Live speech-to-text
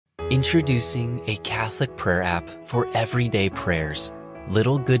Introducing a Catholic prayer app for everyday prayers.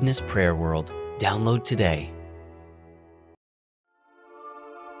 Little Goodness Prayer World. Download today.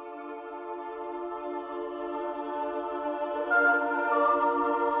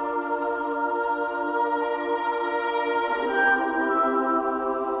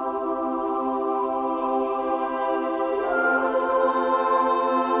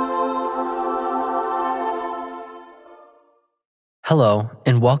 Hello,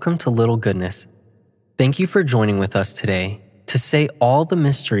 and welcome to Little Goodness. Thank you for joining with us today to say all the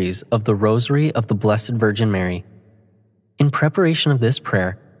mysteries of the Rosary of the Blessed Virgin Mary. In preparation of this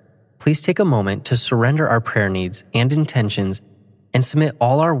prayer, please take a moment to surrender our prayer needs and intentions and submit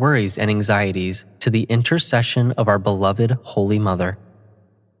all our worries and anxieties to the intercession of our beloved Holy Mother.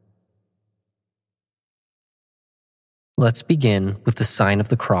 Let's begin with the sign of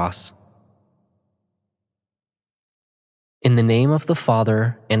the cross. In the name of the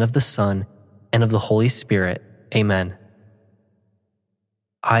Father, and of the Son, and of the Holy Spirit. Amen.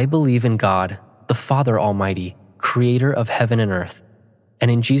 I believe in God, the Father Almighty, creator of heaven and earth, and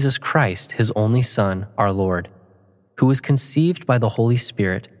in Jesus Christ, his only Son, our Lord, who was conceived by the Holy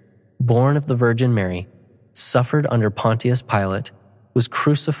Spirit, born of the Virgin Mary, suffered under Pontius Pilate, was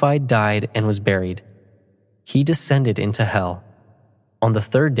crucified, died, and was buried. He descended into hell. On the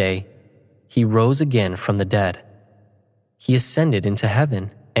third day, he rose again from the dead. He ascended into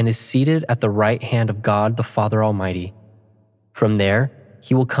heaven and is seated at the right hand of God the Father Almighty. From there,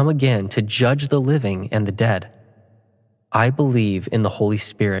 he will come again to judge the living and the dead. I believe in the Holy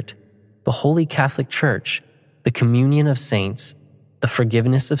Spirit, the Holy Catholic Church, the communion of saints, the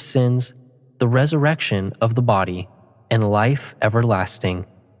forgiveness of sins, the resurrection of the body, and life everlasting.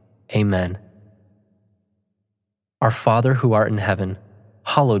 Amen. Our Father who art in heaven,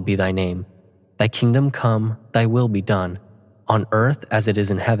 hallowed be thy name. Thy kingdom come, thy will be done, on earth as it is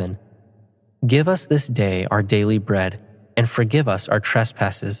in heaven. Give us this day our daily bread, and forgive us our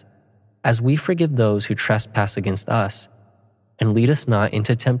trespasses, as we forgive those who trespass against us. And lead us not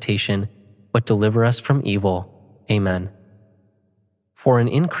into temptation, but deliver us from evil. Amen. For an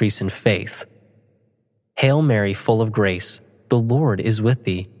increase in faith. Hail Mary, full of grace, the Lord is with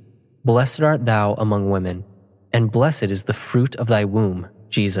thee. Blessed art thou among women, and blessed is the fruit of thy womb,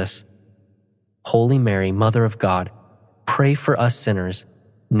 Jesus. Holy Mary, Mother of God, pray for us sinners,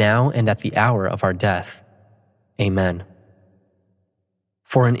 now and at the hour of our death. Amen.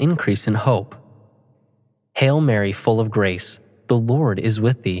 For an increase in hope. Hail Mary, full of grace, the Lord is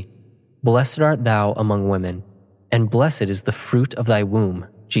with thee. Blessed art thou among women, and blessed is the fruit of thy womb,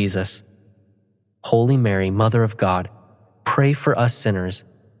 Jesus. Holy Mary, Mother of God, pray for us sinners,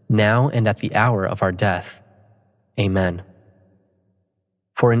 now and at the hour of our death. Amen.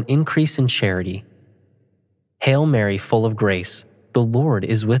 For an increase in charity. Hail Mary, full of grace, the Lord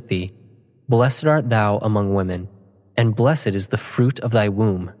is with thee. Blessed art thou among women, and blessed is the fruit of thy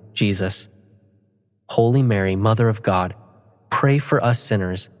womb, Jesus. Holy Mary, Mother of God, pray for us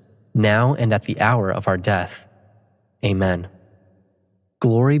sinners, now and at the hour of our death. Amen.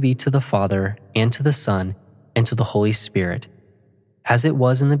 Glory be to the Father, and to the Son, and to the Holy Spirit, as it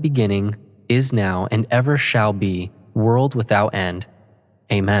was in the beginning, is now, and ever shall be, world without end.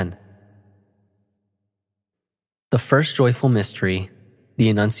 Amen. The first joyful mystery, the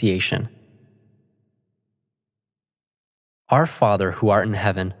Annunciation. Our Father who art in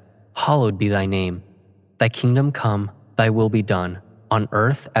heaven, hallowed be thy name. Thy kingdom come, thy will be done, on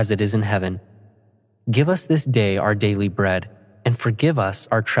earth as it is in heaven. Give us this day our daily bread, and forgive us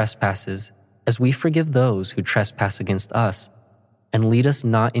our trespasses, as we forgive those who trespass against us. And lead us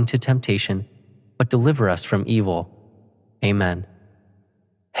not into temptation, but deliver us from evil. Amen.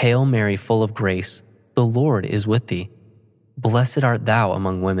 Hail Mary, full of grace, the Lord is with thee. Blessed art thou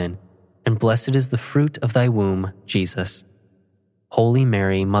among women, and blessed is the fruit of thy womb, Jesus. Holy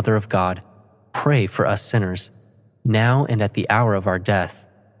Mary, Mother of God, pray for us sinners, now and at the hour of our death.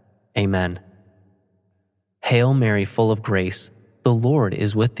 Amen. Hail Mary, full of grace, the Lord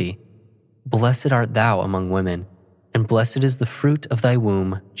is with thee. Blessed art thou among women, and blessed is the fruit of thy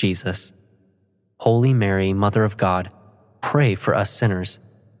womb, Jesus. Holy Mary, Mother of God, pray for us sinners,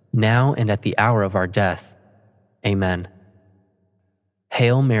 now and at the hour of our death. Amen.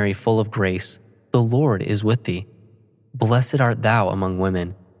 Hail Mary, full of grace, the Lord is with thee. Blessed art thou among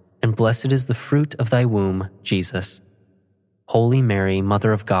women, and blessed is the fruit of thy womb, Jesus. Holy Mary,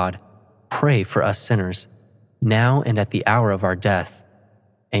 Mother of God, pray for us sinners, now and at the hour of our death.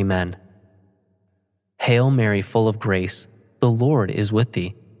 Amen. Hail Mary, full of grace, the Lord is with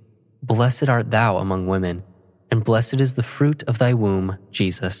thee. Blessed art thou among women, and blessed is the fruit of thy womb,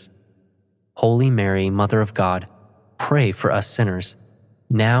 Jesus. Holy Mary, Mother of God, pray for us sinners,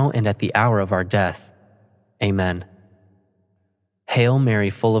 now and at the hour of our death. Amen. Hail Mary,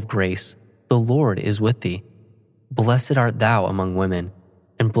 full of grace, the Lord is with thee. Blessed art thou among women,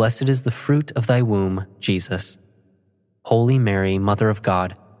 and blessed is the fruit of thy womb, Jesus. Holy Mary, Mother of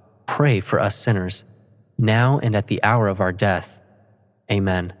God, pray for us sinners, now and at the hour of our death.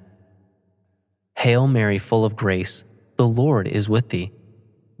 Amen. Hail Mary, full of grace, the Lord is with thee.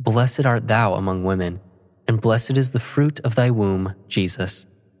 Blessed art thou among women, and blessed is the fruit of thy womb, Jesus.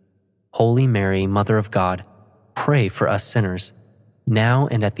 Holy Mary, Mother of God, pray for us sinners, now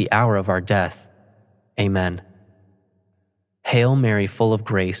and at the hour of our death. Amen. Hail Mary, full of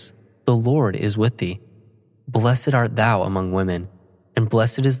grace, the Lord is with thee. Blessed art thou among women, and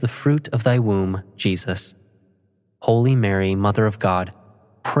blessed is the fruit of thy womb, Jesus. Holy Mary, Mother of God,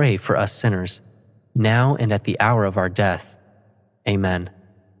 pray for us sinners, now and at the hour of our death. Amen.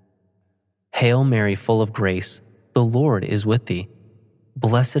 Hail Mary, full of grace, the Lord is with thee.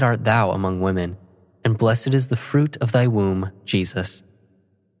 Blessed art thou among women, and blessed is the fruit of thy womb, Jesus.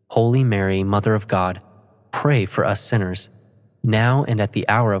 Holy Mary, Mother of God, pray for us sinners, now and at the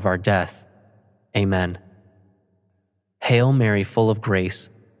hour of our death. Amen. Hail Mary, full of grace,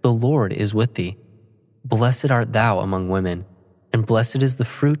 the Lord is with thee. Blessed art thou among women, and blessed is the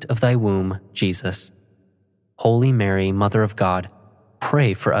fruit of thy womb, Jesus. Holy Mary, Mother of God,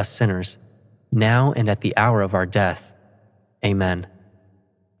 pray for us sinners, now and at the hour of our death. Amen.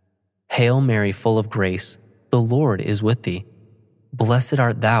 Hail Mary, full of grace, the Lord is with thee. Blessed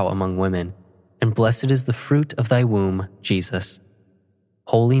art thou among women, and blessed is the fruit of thy womb, Jesus.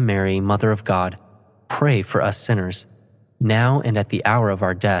 Holy Mary, Mother of God, pray for us sinners, now and at the hour of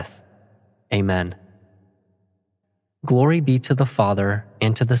our death. Amen. Glory be to the Father,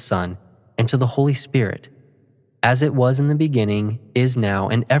 and to the Son, and to the Holy Spirit, as it was in the beginning, is now,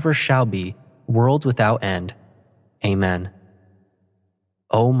 and ever shall be, world without end. Amen.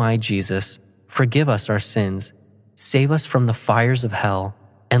 O my Jesus, forgive us our sins, save us from the fires of hell,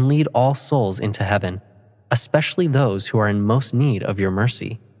 and lead all souls into heaven, especially those who are in most need of your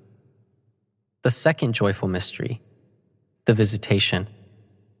mercy. The second joyful mystery, the Visitation.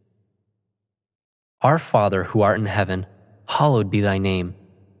 Our Father who art in heaven, hallowed be thy name.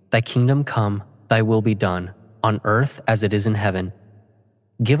 Thy kingdom come, thy will be done, on earth as it is in heaven.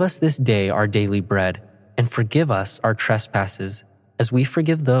 Give us this day our daily bread, and forgive us our trespasses, as we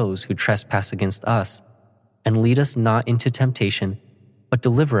forgive those who trespass against us. And lead us not into temptation, but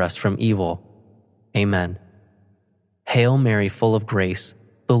deliver us from evil. Amen. Hail Mary, full of grace,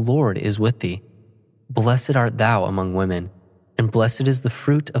 the Lord is with thee. Blessed art thou among women, and blessed is the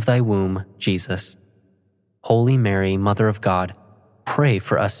fruit of thy womb, Jesus. Holy Mary, Mother of God, pray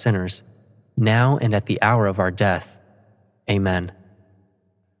for us sinners, now and at the hour of our death. Amen.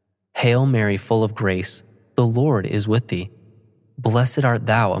 Hail Mary, full of grace, the Lord is with thee. Blessed art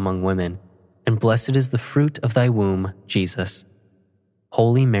thou among women, and blessed is the fruit of thy womb, Jesus.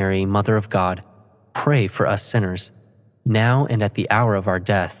 Holy Mary, Mother of God, pray for us sinners, now and at the hour of our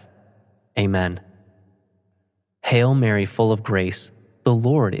death. Amen. Hail Mary, full of grace, the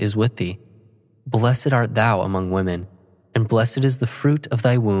Lord is with thee. Blessed art thou among women, and blessed is the fruit of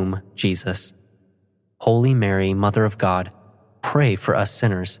thy womb, Jesus. Holy Mary, Mother of God, pray for us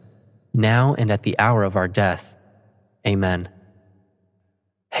sinners, now and at the hour of our death. Amen.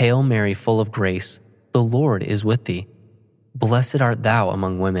 Hail Mary, full of grace, the Lord is with thee. Blessed art thou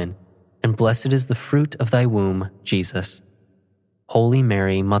among women, and blessed is the fruit of thy womb, Jesus. Holy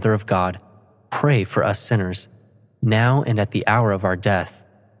Mary, Mother of God, pray for us sinners, now and at the hour of our death.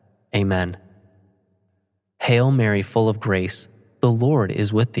 Amen. Hail Mary, full of grace, the Lord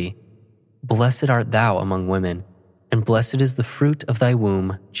is with thee. Blessed art thou among women, and blessed is the fruit of thy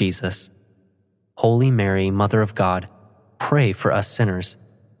womb, Jesus. Holy Mary, Mother of God, pray for us sinners,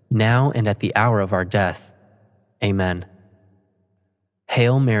 now and at the hour of our death. Amen.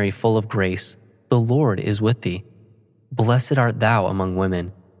 Hail Mary, full of grace, the Lord is with thee. Blessed art thou among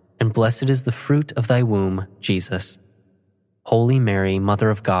women, and blessed is the fruit of thy womb, Jesus. Holy Mary, Mother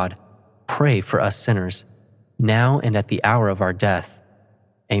of God, pray for us sinners, now and at the hour of our death.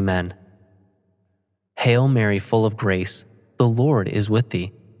 Amen. Hail Mary, full of grace, the Lord is with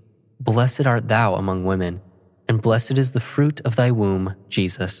thee. Blessed art thou among women, and blessed is the fruit of thy womb,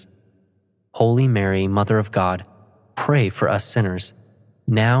 Jesus. Holy Mary, Mother of God, pray for us sinners,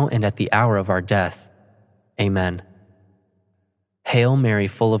 now and at the hour of our death. Amen. Hail Mary,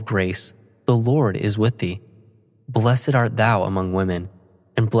 full of grace, the Lord is with thee. Blessed art thou among women,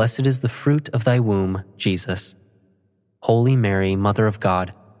 and blessed is the fruit of thy womb, Jesus. Holy Mary, Mother of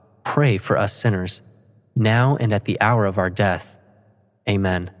God, pray for us sinners, now and at the hour of our death.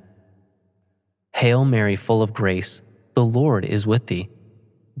 Amen. Hail Mary, full of grace, the Lord is with thee.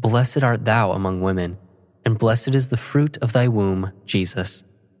 Blessed art thou among women, and blessed is the fruit of thy womb, Jesus.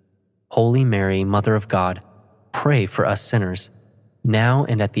 Holy Mary, Mother of God, pray for us sinners, now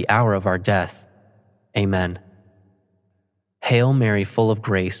and at the hour of our death. Amen. Hail Mary, full of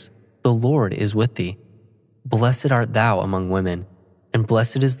grace, the Lord is with thee. Blessed art thou among women, and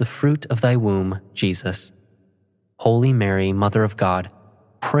blessed is the fruit of thy womb, Jesus. Holy Mary, Mother of God,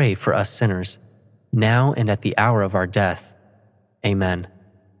 pray for us sinners, now and at the hour of our death. Amen.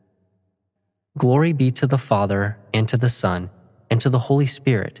 Glory be to the Father, and to the Son, and to the Holy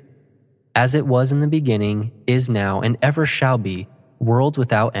Spirit, as it was in the beginning, is now, and ever shall be, world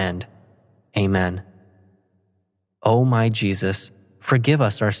without end. Amen. O my Jesus, forgive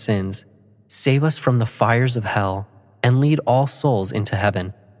us our sins, save us from the fires of hell, and lead all souls into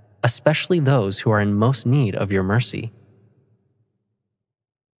heaven, especially those who are in most need of your mercy.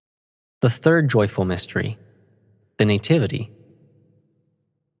 The third joyful mystery, the Nativity.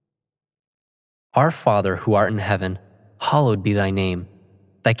 Our Father who art in heaven, hallowed be thy name.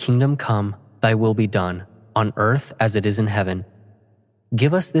 Thy kingdom come, thy will be done, on earth as it is in heaven.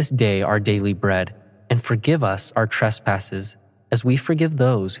 Give us this day our daily bread, and forgive us our trespasses, as we forgive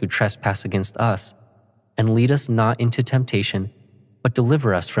those who trespass against us. And lead us not into temptation, but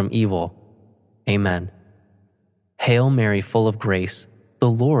deliver us from evil. Amen. Hail Mary, full of grace, the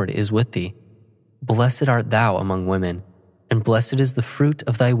Lord is with thee. Blessed art thou among women, and blessed is the fruit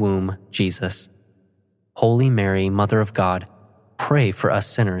of thy womb, Jesus. Holy Mary, Mother of God, pray for us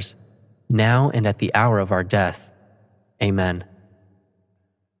sinners, now and at the hour of our death. Amen.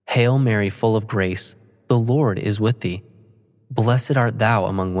 Hail Mary, full of grace, the Lord is with thee. Blessed art thou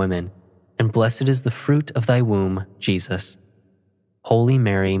among women, and blessed is the fruit of thy womb, Jesus. Holy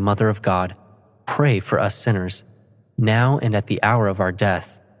Mary, Mother of God, pray for us sinners, now and at the hour of our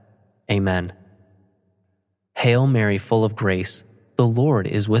death. Amen. Hail Mary, full of grace, the Lord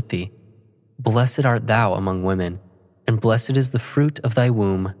is with thee. Blessed art thou among women, and blessed is the fruit of thy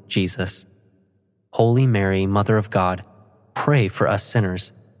womb, Jesus. Holy Mary, Mother of God, pray for us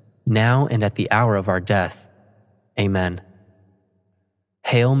sinners, now and at the hour of our death. Amen.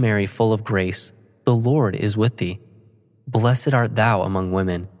 Hail Mary, full of grace, the Lord is with thee. Blessed art thou among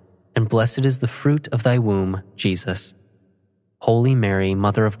women, and blessed is the fruit of thy womb, Jesus. Holy Mary,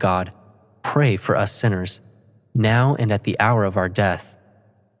 Mother of God, pray for us sinners, now and at the hour of our death.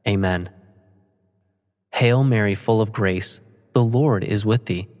 Amen. Hail Mary, full of grace, the Lord is with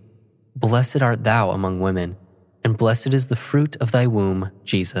thee. Blessed art thou among women, and blessed is the fruit of thy womb,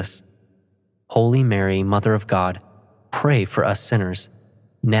 Jesus. Holy Mary, Mother of God, pray for us sinners,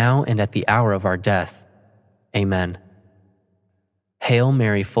 now and at the hour of our death. Amen. Hail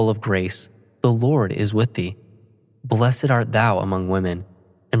Mary, full of grace, the Lord is with thee. Blessed art thou among women,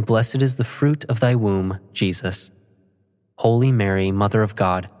 and blessed is the fruit of thy womb, Jesus. Holy Mary, Mother of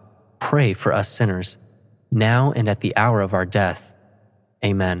God, pray for us sinners, now and at the hour of our death.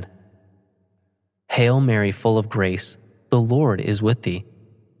 Amen. Hail Mary, full of grace, the Lord is with thee.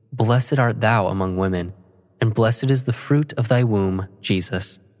 Blessed art thou among women, and blessed is the fruit of thy womb,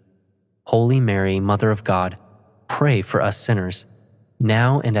 Jesus. Holy Mary, Mother of God, pray for us sinners,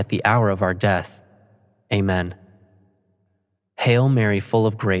 now and at the hour of our death. Amen. Hail Mary, full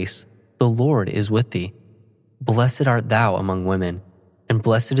of grace, the Lord is with thee. Blessed art thou among women, and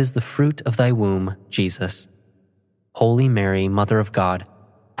blessed is the fruit of thy womb, Jesus. Holy Mary, Mother of God,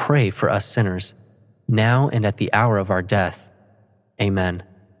 pray for us sinners, now and at the hour of our death. Amen.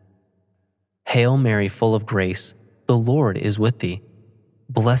 Hail Mary, full of grace, the Lord is with thee.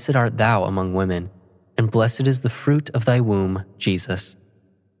 Blessed art thou among women, and blessed is the fruit of thy womb, Jesus.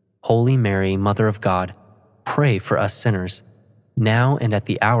 Holy Mary, Mother of God, pray for us sinners, now and at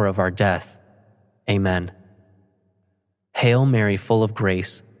the hour of our death. Amen. Hail Mary, full of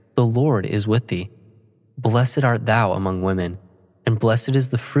grace, the Lord is with thee. Blessed art thou among women, and blessed is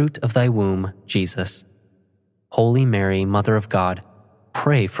the fruit of thy womb, Jesus. Holy Mary, Mother of God,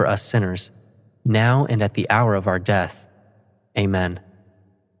 pray for us sinners, now and at the hour of our death. Amen.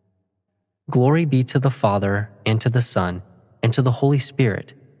 Glory be to the Father, and to the Son, and to the Holy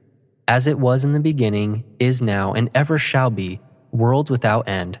Spirit, as it was in the beginning, is now, and ever shall be, world without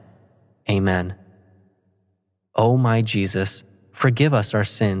end. Amen. O my Jesus, forgive us our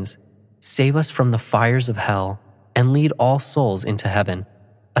sins, save us from the fires of hell, and lead all souls into heaven,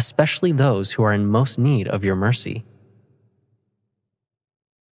 especially those who are in most need of your mercy.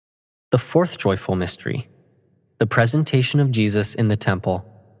 The fourth joyful mystery, the presentation of Jesus in the temple.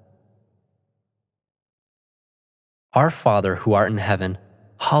 Our Father who art in heaven,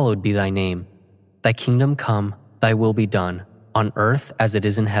 hallowed be thy name. Thy kingdom come, thy will be done, on earth as it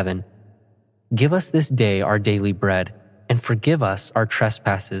is in heaven. Give us this day our daily bread, and forgive us our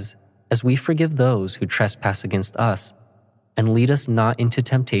trespasses, as we forgive those who trespass against us. And lead us not into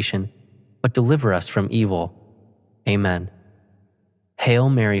temptation, but deliver us from evil. Amen. Hail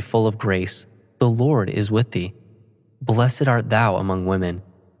Mary, full of grace, the Lord is with thee. Blessed art thou among women,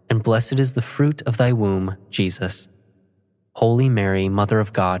 and blessed is the fruit of thy womb, Jesus. Holy Mary, Mother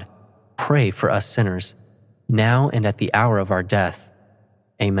of God, pray for us sinners, now and at the hour of our death.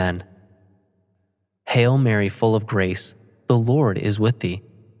 Amen. Hail Mary, full of grace, the Lord is with thee.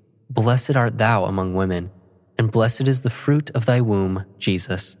 Blessed art thou among women, and blessed is the fruit of thy womb,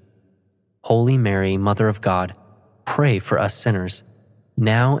 Jesus. Holy Mary, Mother of God, pray for us sinners,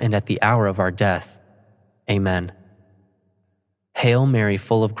 now and at the hour of our death. Amen. Hail Mary,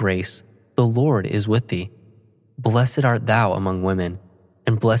 full of grace, the Lord is with thee. Blessed art thou among women,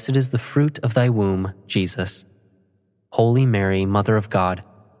 and blessed is the fruit of thy womb, Jesus. Holy Mary, Mother of God,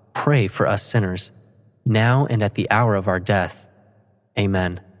 pray for us sinners, now and at the hour of our death.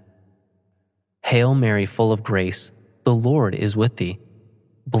 Amen. Hail Mary, full of grace, the Lord is with thee.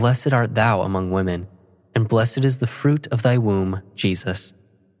 Blessed art thou among women, and blessed is the fruit of thy womb, Jesus.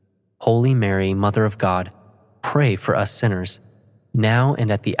 Holy Mary, Mother of God, pray for us sinners, now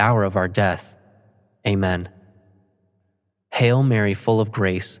and at the hour of our death. Amen. Hail Mary, full of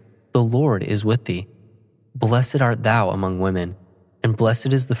grace, the Lord is with thee. Blessed art thou among women, and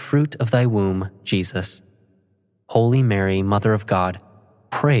blessed is the fruit of thy womb, Jesus. Holy Mary, Mother of God,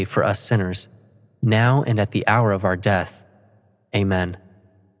 pray for us sinners, now and at the hour of our death. Amen.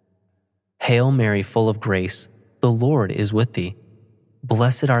 Hail Mary, full of grace, the Lord is with thee.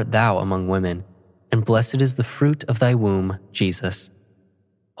 Blessed art thou among women, and blessed is the fruit of thy womb, Jesus.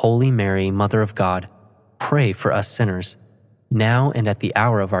 Holy Mary, Mother of God, pray for us sinners, now and at the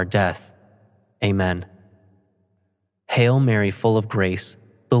hour of our death. Amen. Hail Mary, full of grace,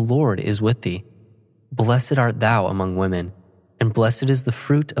 the Lord is with thee. Blessed art thou among women, and blessed is the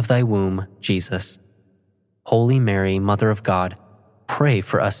fruit of thy womb, Jesus. Holy Mary, Mother of God, pray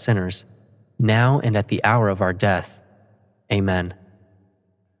for us sinners, now and at the hour of our death. Amen.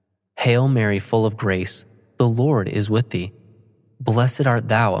 Hail Mary, full of grace, the Lord is with thee. Blessed art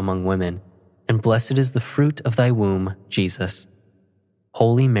thou among women, and blessed is the fruit of thy womb, Jesus.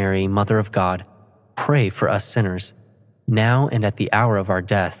 Holy Mary, Mother of God, pray for us sinners, now and at the hour of our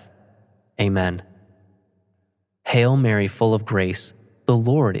death. Amen. Hail Mary, full of grace, the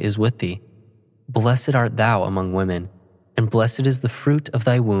Lord is with thee. Blessed art thou among women, and blessed is the fruit of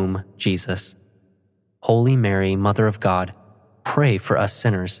thy womb, Jesus. Holy Mary, Mother of God, pray for us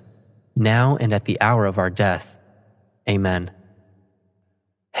sinners, now and at the hour of our death. Amen.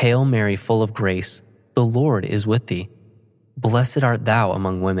 Hail Mary, full of grace, the Lord is with thee. Blessed art thou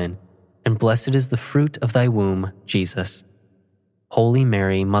among women, and blessed is the fruit of thy womb, Jesus. Holy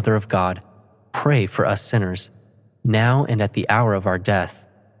Mary, Mother of God, pray for us sinners, now and at the hour of our death.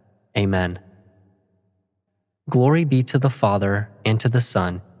 Amen. Glory be to the Father, and to the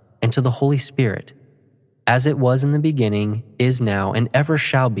Son, and to the Holy Spirit, as it was in the beginning, is now, and ever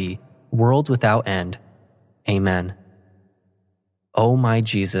shall be, world without end. Amen. O my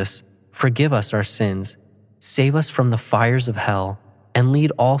Jesus, forgive us our sins, save us from the fires of hell, and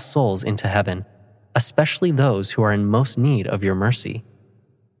lead all souls into heaven, especially those who are in most need of your mercy.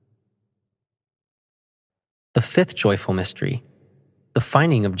 The fifth joyful mystery, the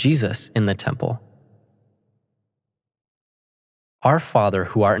finding of Jesus in the temple. Our Father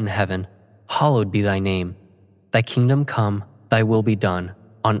who art in heaven, hallowed be thy name. Thy kingdom come, thy will be done,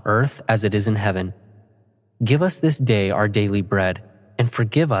 on earth as it is in heaven. Give us this day our daily bread, and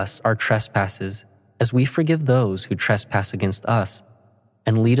forgive us our trespasses, as we forgive those who trespass against us.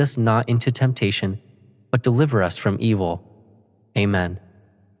 And lead us not into temptation, but deliver us from evil. Amen.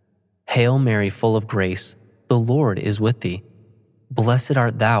 Hail Mary, full of grace, the Lord is with thee. Blessed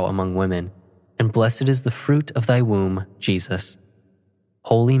art thou among women, and blessed is the fruit of thy womb, Jesus.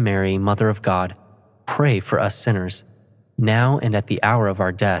 Holy Mary, Mother of God, pray for us sinners, now and at the hour of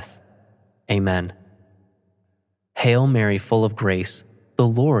our death. Amen. Hail Mary, full of grace, the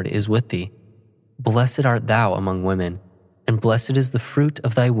Lord is with thee. Blessed art thou among women, and blessed is the fruit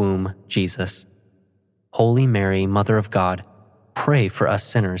of thy womb, Jesus. Holy Mary, Mother of God, pray for us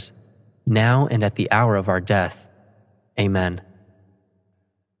sinners, now and at the hour of our death. Amen.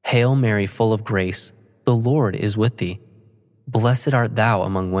 Hail Mary, full of grace, the Lord is with thee. Blessed art thou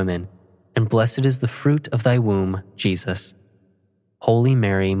among women, and blessed is the fruit of thy womb, Jesus. Holy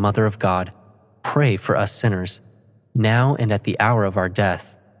Mary, Mother of God, pray for us sinners, now and at the hour of our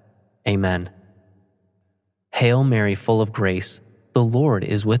death. Amen. Hail Mary, full of grace, the Lord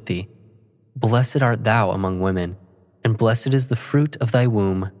is with thee. Blessed art thou among women, and blessed is the fruit of thy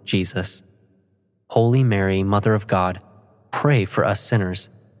womb, Jesus. Holy Mary, Mother of God, pray for us sinners,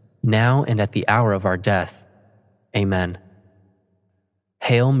 now and at the hour of our death. Amen.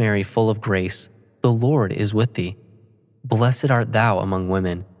 Hail Mary, full of grace, the Lord is with thee. Blessed art thou among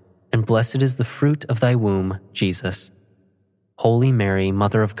women, and blessed is the fruit of thy womb, Jesus. Holy Mary,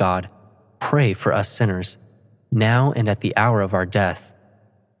 Mother of God, pray for us sinners, now and at the hour of our death.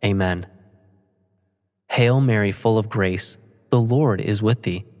 Amen. Hail Mary, full of grace, the Lord is with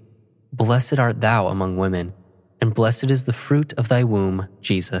thee. Blessed art thou among women, and blessed is the fruit of thy womb,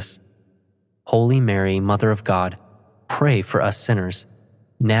 Jesus. Holy Mary, Mother of God, pray for us sinners,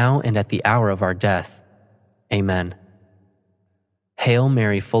 now and at the hour of our death. Amen. Hail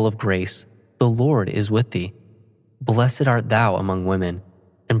Mary, full of grace, the Lord is with thee. Blessed art thou among women,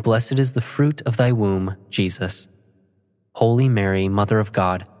 and blessed is the fruit of thy womb, Jesus. Holy Mary, Mother of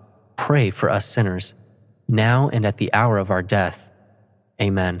God, pray for us sinners, now and at the hour of our death.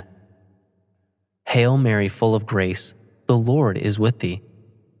 Amen. Hail Mary, full of grace, the Lord is with thee.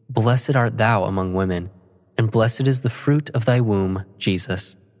 Blessed art thou among women, and blessed is the fruit of thy womb,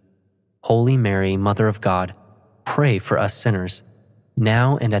 Jesus. Holy Mary, Mother of God, pray for us sinners,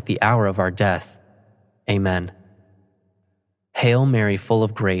 now and at the hour of our death. Amen. Hail Mary, full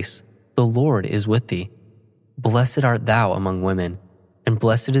of grace, the Lord is with thee. Blessed art thou among women, and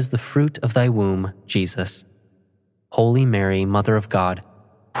blessed is the fruit of thy womb, Jesus. Holy Mary, Mother of God,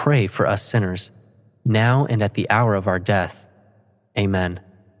 pray for us sinners, now and at the hour of our death. Amen.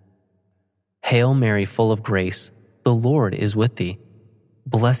 Hail Mary, full of grace, the Lord is with thee.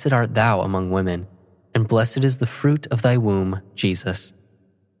 Blessed art thou among women, and blessed is the fruit of thy womb, Jesus.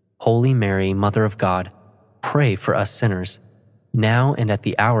 Holy Mary, Mother of God, pray for us sinners, now and at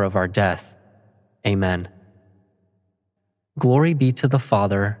the hour of our death. Amen. Glory be to the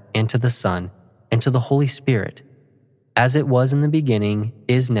Father, and to the Son, and to the Holy Spirit, as it was in the beginning,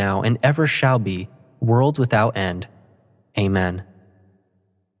 is now, and ever shall be, world without end. Amen.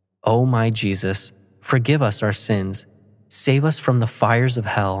 O my Jesus, forgive us our sins, save us from the fires of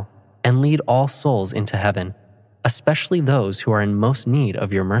hell, and lead all souls into heaven, especially those who are in most need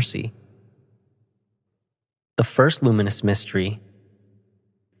of your mercy. The first luminous mystery,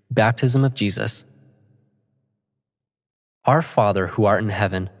 Baptism of Jesus. Our Father who art in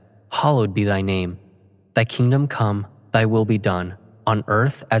heaven, hallowed be thy name. Thy kingdom come, thy will be done, on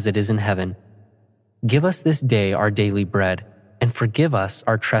earth as it is in heaven. Give us this day our daily bread, and forgive us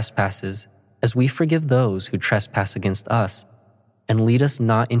our trespasses, as we forgive those who trespass against us. And lead us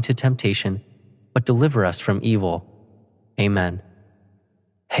not into temptation, but deliver us from evil. Amen.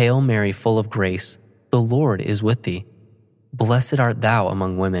 Hail Mary, full of grace, the Lord is with thee. Blessed art thou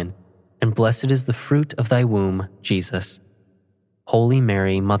among women, and blessed is the fruit of thy womb, Jesus. Holy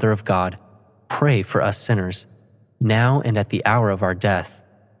Mary, Mother of God, pray for us sinners, now and at the hour of our death.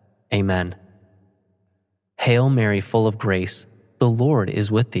 Amen. Hail Mary, full of grace, the Lord is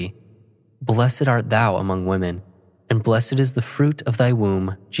with thee. Blessed art thou among women, and blessed is the fruit of thy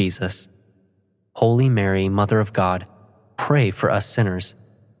womb, Jesus. Holy Mary, Mother of God, pray for us sinners,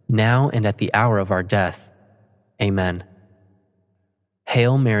 now and at the hour of our death. Amen.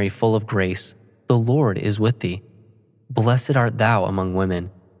 Hail Mary, full of grace, the Lord is with thee. Blessed art thou among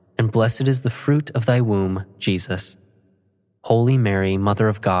women, and blessed is the fruit of thy womb, Jesus. Holy Mary, Mother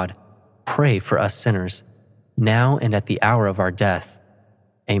of God, pray for us sinners, now and at the hour of our death.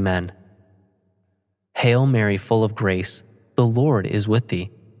 Amen. Hail Mary, full of grace, the Lord is with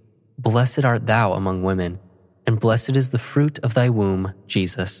thee. Blessed art thou among women, and blessed is the fruit of thy womb,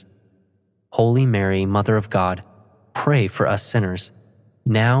 Jesus. Holy Mary, Mother of God, pray for us sinners,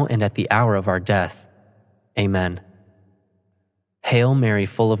 now and at the hour of our death. Amen. Hail Mary,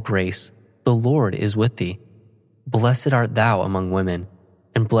 full of grace, the Lord is with thee. Blessed art thou among women,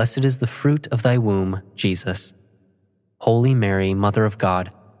 and blessed is the fruit of thy womb, Jesus. Holy Mary, Mother of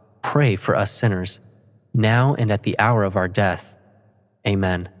God, pray for us sinners, now and at the hour of our death.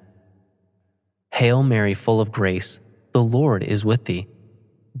 Amen. Hail Mary, full of grace, the Lord is with thee.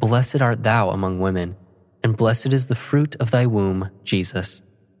 Blessed art thou among women, and blessed is the fruit of thy womb, Jesus.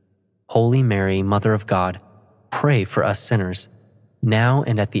 Holy Mary, Mother of God, pray for us sinners, now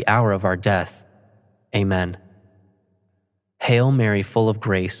and at the hour of our death. Amen. Hail Mary, full of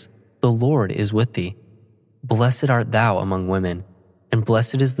grace, the Lord is with thee. Blessed art thou among women, and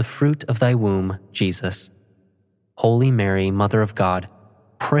blessed is the fruit of thy womb, Jesus. Holy Mary, Mother of God,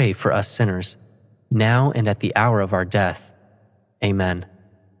 pray for us sinners, now and at the hour of our death. Amen.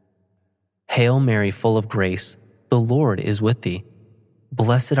 Hail Mary, full of grace, the Lord is with thee.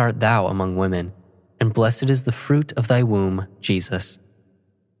 Blessed art thou among women, and blessed is the fruit of thy womb, Jesus.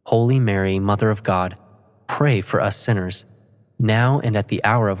 Holy Mary, Mother of God, pray for us sinners, now and at the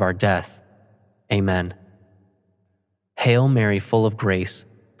hour of our death. Amen. Hail Mary, full of grace,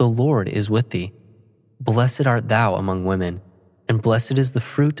 the Lord is with thee. Blessed art thou among women, and blessed is the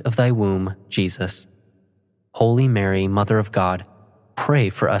fruit of thy womb, Jesus. Holy Mary, Mother of God,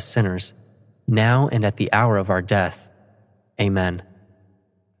 pray for us sinners, now and at the hour of our death. Amen.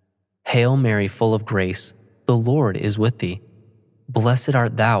 Hail Mary, full of grace, the Lord is with thee. Blessed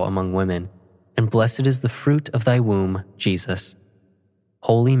art thou among women, and blessed is the fruit of thy womb, Jesus.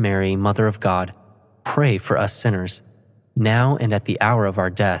 Holy Mary, Mother of God, pray for us sinners, now and at the hour of our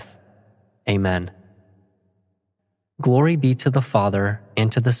death. Amen. Glory be to the Father,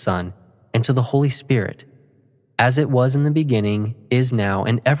 and to the Son, and to the Holy Spirit, as it was in the beginning, is now,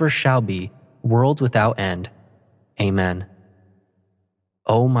 and ever shall be, world without end. Amen.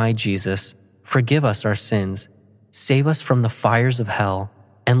 O my Jesus, forgive us our sins, save us from the fires of hell,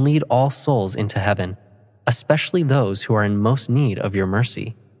 and lead all souls into heaven, especially those who are in most need of your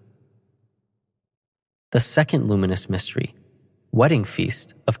mercy. The second luminous mystery, Wedding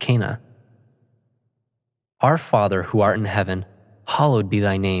Feast of Cana. Our Father who art in heaven, hallowed be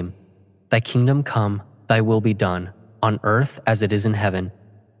thy name. Thy kingdom come, thy will be done, on earth as it is in heaven.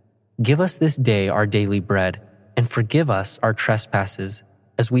 Give us this day our daily bread, and forgive us our trespasses,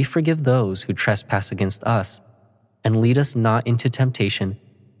 as we forgive those who trespass against us. And lead us not into temptation,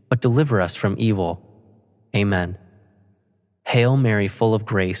 but deliver us from evil. Amen. Hail Mary, full of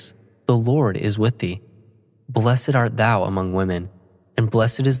grace, the Lord is with thee. Blessed art thou among women, and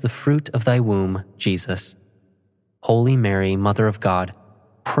blessed is the fruit of thy womb, Jesus. Holy Mary, Mother of God,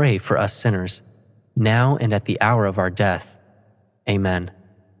 pray for us sinners, now and at the hour of our death. Amen.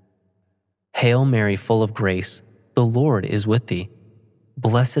 Hail Mary, full of grace, the Lord is with thee.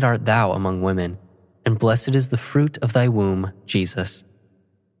 Blessed art thou among women, and blessed is the fruit of thy womb, Jesus.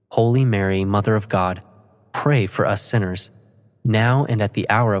 Holy Mary, Mother of God, pray for us sinners, now and at the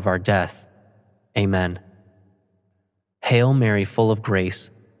hour of our death. Amen. Hail Mary, full of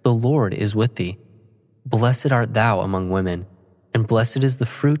grace, the Lord is with thee. Blessed art thou among women, and blessed is the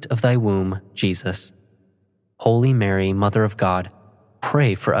fruit of thy womb, Jesus. Holy Mary, Mother of God,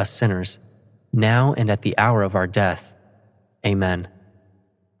 pray for us sinners, now and at the hour of our death. Amen.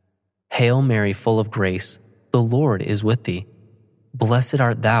 Hail Mary, full of grace, the Lord is with thee. Blessed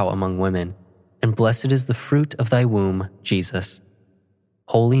art thou among women, and blessed is the fruit of thy womb, Jesus.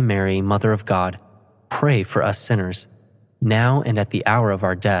 Holy Mary, Mother of God, pray for us sinners, now and at the hour of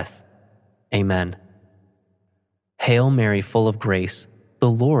our death. Amen. Hail Mary, full of grace, the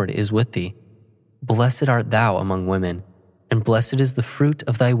Lord is with thee. Blessed art thou among women, and blessed is the fruit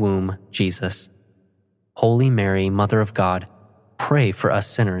of thy womb, Jesus. Holy Mary, Mother of God, pray for us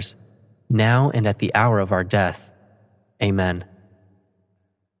sinners, now and at the hour of our death. Amen.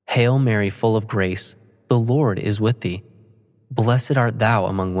 Hail Mary, full of grace, the Lord is with thee. Blessed art thou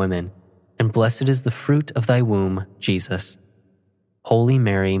among women, and blessed is the fruit of thy womb, Jesus. Holy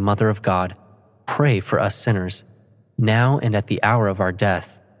Mary, Mother of God, pray for us sinners, now and at the hour of our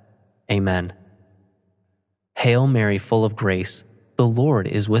death. Amen. Hail Mary, full of grace, the Lord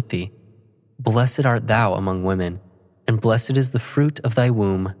is with thee. Blessed art thou among women, and blessed is the fruit of thy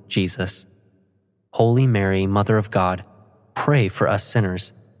womb, Jesus. Holy Mary, Mother of God, pray for us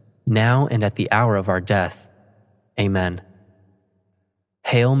sinners, now and at the hour of our death. Amen.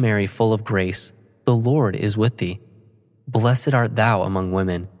 Hail Mary, full of grace, the Lord is with thee. Blessed art thou among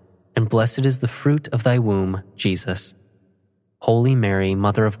women, and blessed is the fruit of thy womb, Jesus. Holy Mary,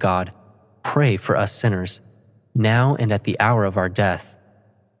 Mother of God, pray for us sinners, now and at the hour of our death.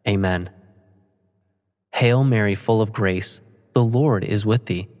 Amen. Hail Mary, full of grace, the Lord is with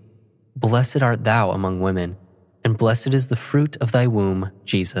thee. Blessed art thou among women, and blessed is the fruit of thy womb,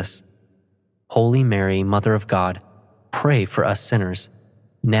 Jesus. Holy Mary, Mother of God, pray for us sinners,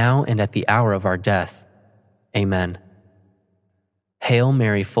 now and at the hour of our death. Amen. Hail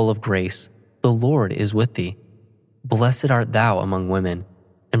Mary, full of grace, the Lord is with thee. Blessed art thou among women,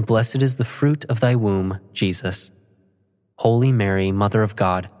 and blessed is the fruit of thy womb, Jesus. Holy Mary, Mother of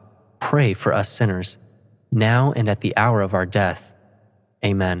God, pray for us sinners, now and at the hour of our death.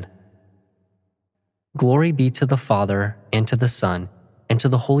 Amen. Glory be to the Father, and to the Son, and to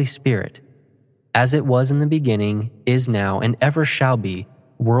the Holy Spirit, as it was in the beginning, is now, and ever shall be,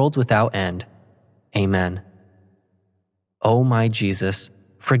 world without end. Amen. O my Jesus,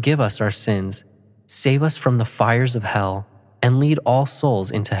 forgive us our sins, save us from the fires of hell, and lead all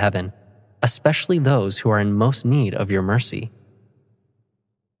souls into heaven, especially those who are in most need of your mercy.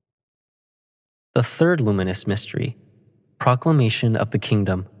 The third luminous mystery, Proclamation of the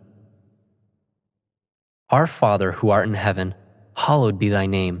Kingdom. Our Father who art in heaven, hallowed be thy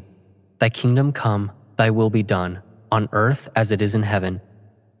name. Thy kingdom come, thy will be done, on earth as it is in heaven.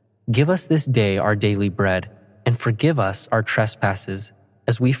 Give us this day our daily bread, and forgive us our trespasses,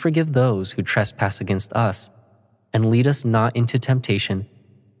 as we forgive those who trespass against us. And lead us not into temptation,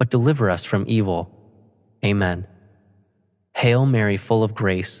 but deliver us from evil. Amen. Hail Mary, full of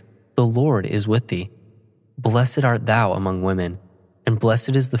grace, the Lord is with thee. Blessed art thou among women, and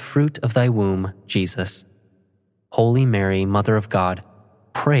blessed is the fruit of thy womb, Jesus. Holy Mary, Mother of God,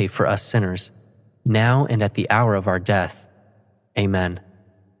 pray for us sinners, now and at the hour of our death. Amen.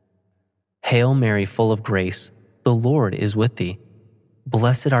 Hail Mary, full of grace, the Lord is with thee.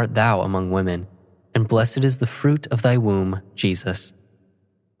 Blessed art thou among women, and blessed is the fruit of thy womb, Jesus.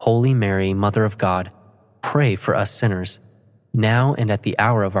 Holy Mary, Mother of God, pray for us sinners, now and at the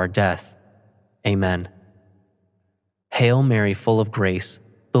hour of our death. Amen. Hail Mary, full of grace,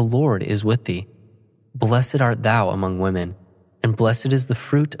 the Lord is with thee. Blessed art thou among women, and blessed is the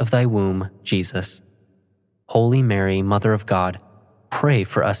fruit of thy womb, Jesus. Holy Mary, Mother of God, pray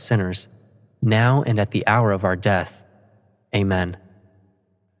for us sinners, now and at the hour of our death. Amen.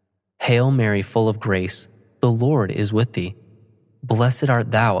 Hail Mary, full of grace, the Lord is with thee. Blessed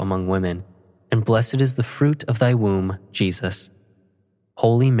art thou among women, and blessed is the fruit of thy womb, Jesus.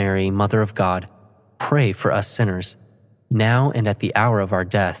 Holy Mary, Mother of God, pray for us sinners, now and at the hour of our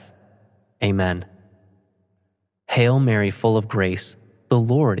death. Amen. Hail Mary, full of grace, the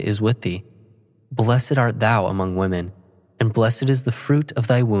Lord is with thee. Blessed art thou among women, and blessed is the fruit of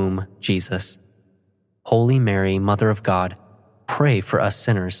thy womb, Jesus. Holy Mary, Mother of God, pray for us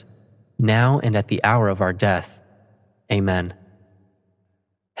sinners, now and at the hour of our death. Amen.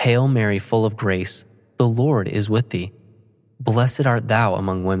 Hail Mary, full of grace, the Lord is with thee. Blessed art thou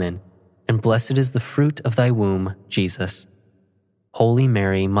among women, and blessed is the fruit of thy womb, Jesus. Holy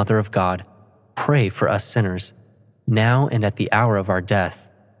Mary, Mother of God, pray for us sinners, now and at the hour of our death.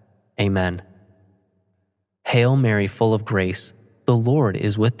 Amen. Hail Mary, full of grace, the Lord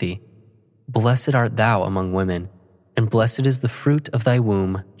is with thee. Blessed art thou among women, and blessed is the fruit of thy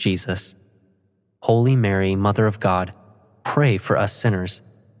womb, Jesus. Holy Mary, Mother of God, pray for us sinners,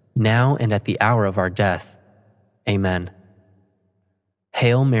 now and at the hour of our death. Amen.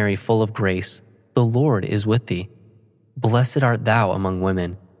 Hail Mary, full of grace, the Lord is with thee. Blessed art thou among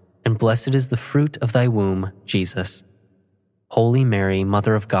women, and blessed is the fruit of thy womb, Jesus. Holy Mary,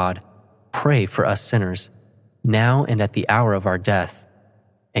 Mother of God, pray for us sinners, now and at the hour of our death.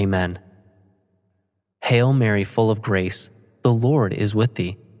 Amen. Hail Mary, full of grace, the Lord is with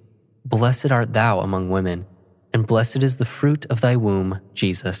thee. Blessed art thou among women, and blessed is the fruit of thy womb,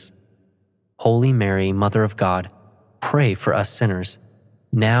 Jesus. Holy Mary, Mother of God, pray for us sinners,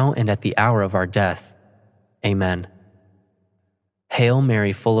 now and at the hour of our death. Amen. Hail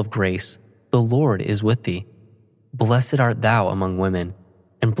Mary, full of grace, the Lord is with thee. Blessed art thou among women,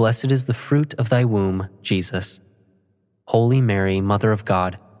 and blessed is the fruit of thy womb, Jesus. Holy Mary, Mother of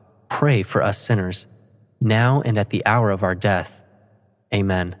God, pray for us sinners, now and at the hour of our death.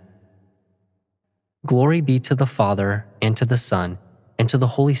 Amen. Glory be to the Father, and to the Son, and to the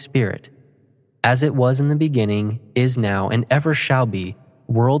Holy Spirit, as it was in the beginning, is now, and ever shall be,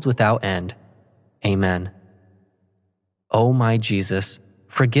 world without end. Amen. O my Jesus,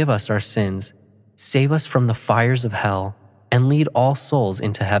 forgive us our sins, save us from the fires of hell, and lead all souls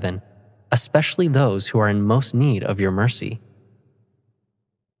into heaven, especially those who are in most need of your mercy.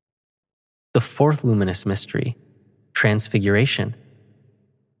 The fourth luminous mystery, Transfiguration.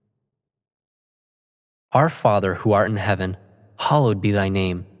 Our Father who art in heaven, hallowed be thy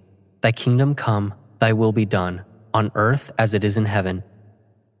name. Thy kingdom come, thy will be done, on earth as it is in heaven.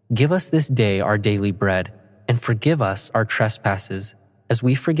 Give us this day our daily bread, and forgive us our trespasses, as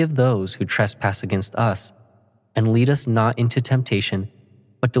we forgive those who trespass against us. And lead us not into temptation,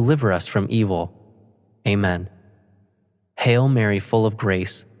 but deliver us from evil. Amen. Hail Mary, full of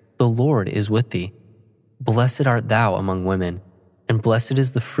grace, the Lord is with thee. Blessed art thou among women, and blessed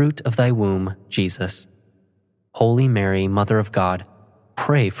is the fruit of thy womb, Jesus. Holy Mary, Mother of God,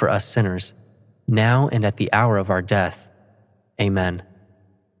 pray for us sinners, now and at the hour of our death. Amen.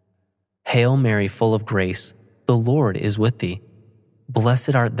 Hail Mary, full of grace, the Lord is with thee.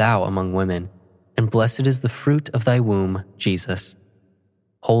 Blessed art thou among women, and blessed is the fruit of thy womb, Jesus.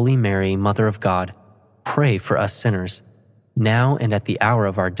 Holy Mary, Mother of God, pray for us sinners, now and at the hour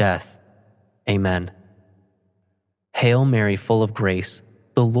of our death. Amen. Hail Mary, full of grace,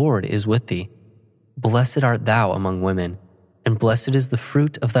 the Lord is with thee. Blessed art thou among women, and blessed is the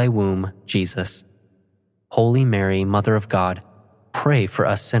fruit of thy womb, Jesus. Holy Mary, Mother of God, pray for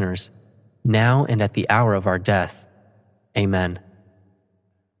us sinners, now and at the hour of our death. Amen.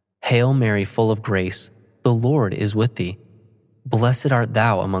 Hail Mary, full of grace, the Lord is with thee. Blessed art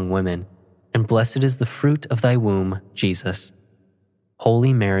thou among women, and blessed is the fruit of thy womb, Jesus.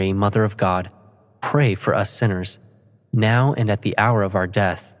 Holy Mary, Mother of God, pray for us sinners, now and at the hour of our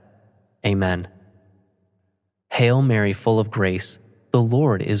death. Amen. Hail Mary, full of grace, the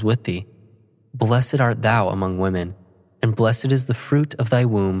Lord is with thee. Blessed art thou among women, and blessed is the fruit of thy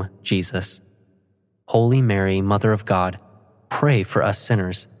womb, Jesus. Holy Mary, Mother of God, pray for us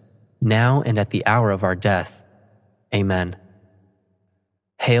sinners, now and at the hour of our death. Amen.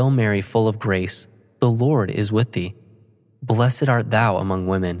 Hail Mary, full of grace, the Lord is with thee. Blessed art thou among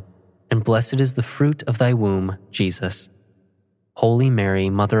women, and blessed is the fruit of thy womb, Jesus. Holy Mary,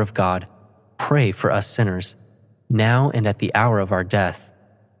 Mother of God, pray for us sinners, now and at the hour of our death.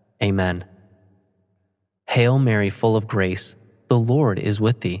 Amen. Hail Mary, full of grace, the Lord is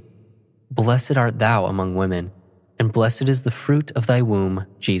with thee. Blessed art thou among women, and blessed is the fruit of thy womb,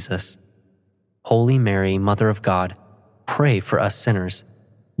 Jesus. Holy Mary, Mother of God, pray for us sinners,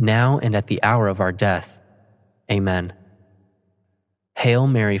 now and at the hour of our death. Amen. Hail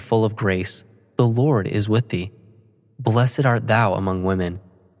Mary, full of grace, the Lord is with thee. Blessed art thou among women,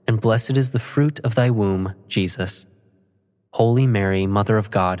 and blessed is the fruit of thy womb, Jesus. Holy Mary, Mother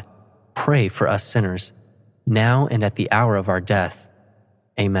of God, pray for us sinners, now and at the hour of our death.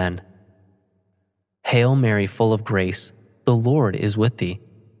 Amen. Hail Mary, full of grace, the Lord is with thee.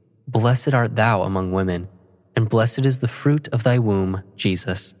 Blessed art thou among women, and blessed is the fruit of thy womb,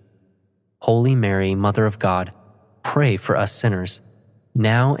 Jesus. Holy Mary, Mother of God, pray for us sinners,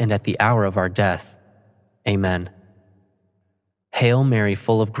 now and at the hour of our death. Amen. Hail Mary,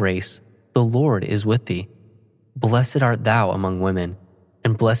 full of grace, the Lord is with thee. Blessed art thou among women,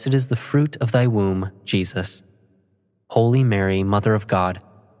 and blessed is the fruit of thy womb, Jesus. Holy Mary, Mother of God,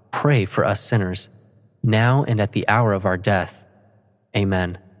 pray for us sinners, now and at the hour of our death.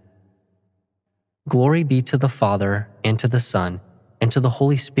 Amen. Glory be to the Father, and to the Son, and to the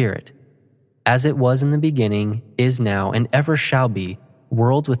Holy Spirit, as it was in the beginning, is now, and ever shall be,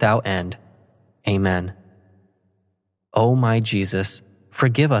 world without end. Amen. O my Jesus,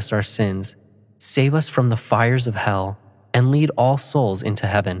 forgive us our sins, save us from the fires of hell, and lead all souls into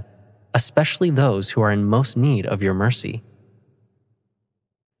heaven, especially those who are in most need of your mercy.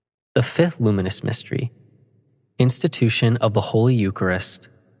 The fifth luminous mystery, institution of the Holy Eucharist.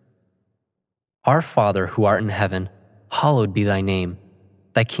 Our Father who art in heaven, hallowed be thy name.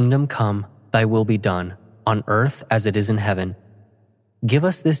 Thy kingdom come, thy will be done, on earth as it is in heaven. Give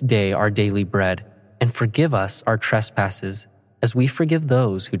us this day our daily bread, and forgive us our trespasses, as we forgive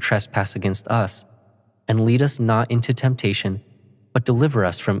those who trespass against us. And lead us not into temptation, but deliver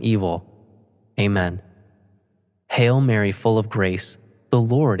us from evil. Amen. Hail Mary, full of grace, the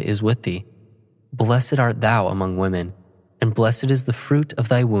Lord is with thee. Blessed art thou among women, and blessed is the fruit of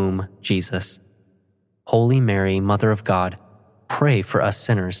thy womb, Jesus. Holy Mary, Mother of God, pray for us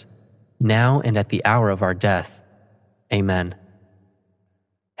sinners, now and at the hour of our death. Amen.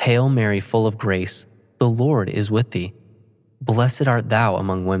 Hail Mary, full of grace, the Lord is with thee. Blessed art thou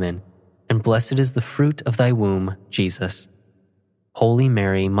among women, and blessed is the fruit of thy womb, Jesus. Holy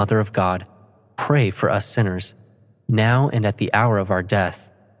Mary, Mother of God, pray for us sinners, now and at the hour of our death.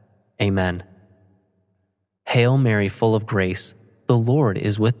 Amen. Hail Mary, full of grace, the Lord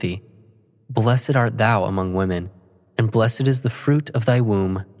is with thee. Blessed art thou among women, and blessed is the fruit of thy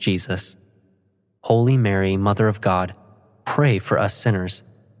womb, Jesus. Holy Mary, Mother of God, pray for us sinners,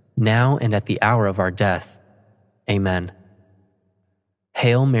 now and at the hour of our death. Amen.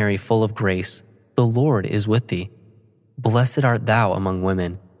 Hail Mary, full of grace, the Lord is with thee. Blessed art thou among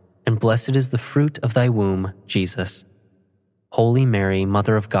women, and blessed is the fruit of thy womb, Jesus. Holy Mary,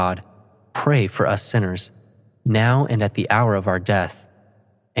 Mother of God, pray for us sinners, now and at the hour of our death.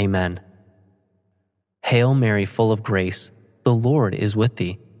 Amen. Hail Mary, full of grace, the Lord is with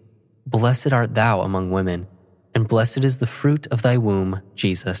thee. Blessed art thou among women, and blessed is the fruit of thy womb,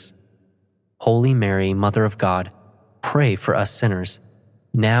 Jesus. Holy Mary, Mother of God, pray for us sinners,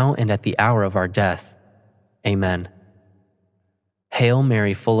 now and at the hour of our death. Amen. Hail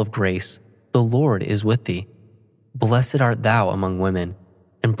Mary, full of grace, the Lord is with thee. Blessed art thou among women,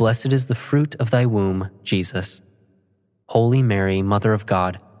 and blessed is the fruit of thy womb, Jesus. Holy Mary, Mother of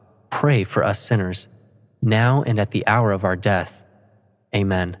God, pray for us sinners, now and at the hour of our death.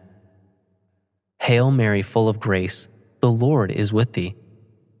 Amen. Hail Mary, full of grace, the Lord is with thee.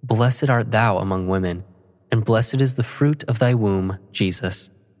 Blessed art thou among women, and blessed is the fruit of thy womb, Jesus.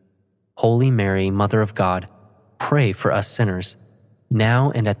 Holy Mary, Mother of God, pray for us sinners,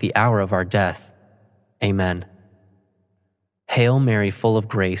 now and at the hour of our death. Amen. Hail Mary, full of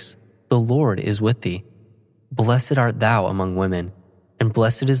grace, the Lord is with thee. Blessed art thou among women, and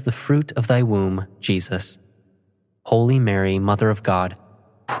blessed is the fruit of thy womb, Jesus. Holy Mary, Mother of God,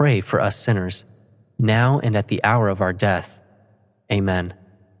 pray for us sinners, now and at the hour of our death. Amen.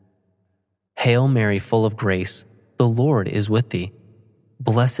 Hail Mary, full of grace, the Lord is with thee.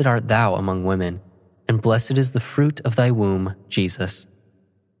 Blessed art thou among women, and blessed is the fruit of thy womb, Jesus.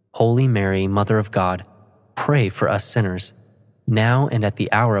 Holy Mary, Mother of God, pray for us sinners, now and at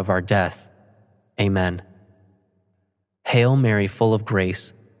the hour of our death. Amen. Hail Mary, full of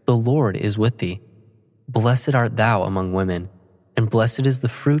grace, the Lord is with thee. Blessed art thou among women, and blessed is the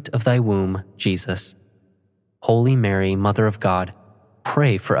fruit of thy womb, Jesus. Holy Mary, Mother of God,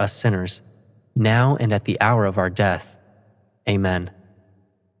 pray for us sinners, now and at the hour of our death. Amen.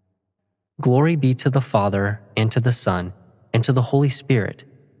 Glory be to the Father, and to the Son, and to the Holy Spirit,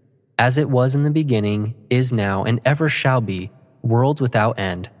 as it was in the beginning, is now, and ever shall be, world without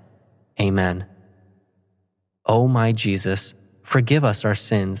end. Amen. O my Jesus, forgive us our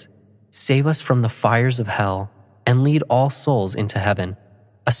sins, save us from the fires of hell, and lead all souls into heaven,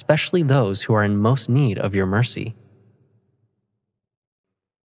 especially those who are in most need of your mercy.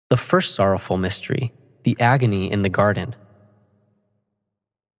 The first sorrowful mystery, the agony in the garden.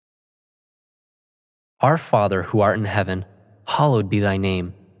 Our Father who art in heaven, hallowed be thy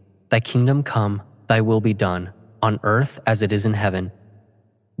name. Thy kingdom come, thy will be done, on earth as it is in heaven.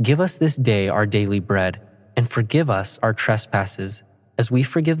 Give us this day our daily bread, and forgive us our trespasses, as we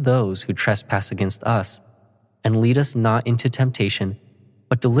forgive those who trespass against us. And lead us not into temptation,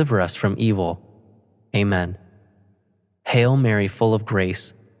 but deliver us from evil. Amen. Hail Mary, full of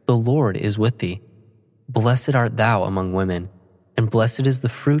grace, the Lord is with thee. Blessed art thou among women, and blessed is the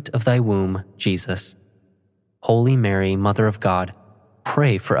fruit of thy womb, Jesus. Holy Mary, Mother of God,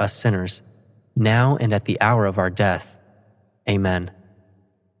 pray for us sinners, now and at the hour of our death. Amen.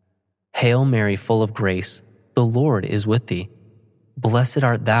 Hail Mary, full of grace, the Lord is with thee. Blessed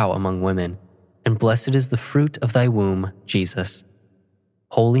art thou among women, and blessed is the fruit of thy womb, Jesus.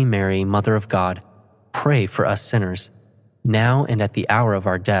 Holy Mary, Mother of God, pray for us sinners, now and at the hour of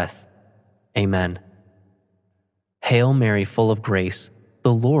our death. Amen. Hail Mary, full of grace,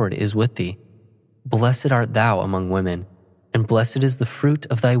 the Lord is with thee. Blessed art thou among women, and blessed is the fruit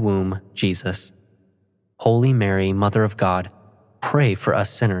of thy womb, Jesus. Holy Mary, Mother of God, pray for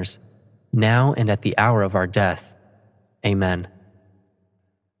us sinners, now and at the hour of our death. Amen.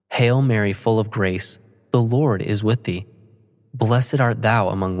 Hail Mary, full of grace, the Lord is with thee. Blessed art thou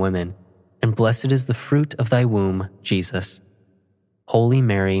among women, and blessed is the fruit of thy womb, Jesus. Holy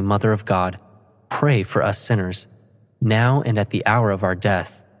Mary, Mother of God, pray for us sinners, now and at the hour of our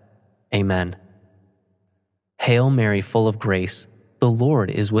death. Amen. Hail Mary, full of grace, the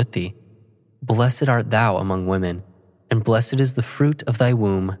Lord is with thee. Blessed art thou among women, and blessed is the fruit of thy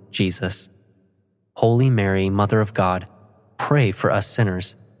womb, Jesus. Holy Mary, Mother of God, pray for us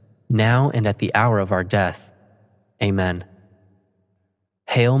sinners, now and at the hour of our death. Amen.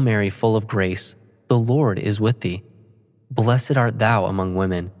 Hail Mary, full of grace, the Lord is with thee. Blessed art thou among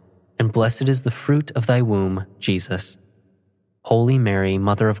women, and blessed is the fruit of thy womb, Jesus. Holy Mary,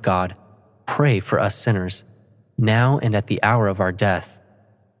 Mother of God, pray for us sinners, now and at the hour of our death.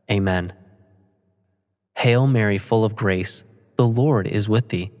 Amen. Hail Mary, full of grace, the Lord is with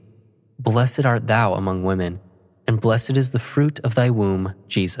thee. Blessed art thou among women, and blessed is the fruit of thy womb,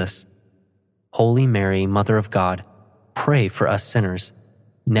 Jesus. Holy Mary, Mother of God, pray for us sinners,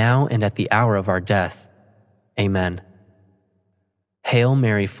 now and at the hour of our death. Amen. Hail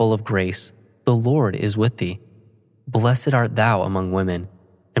Mary, full of grace, the Lord is with thee. Blessed art thou among women,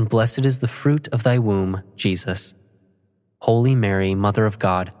 and blessed is the fruit of thy womb, Jesus. Holy Mary, Mother of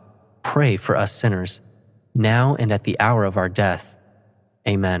God, pray for us sinners, now and at the hour of our death.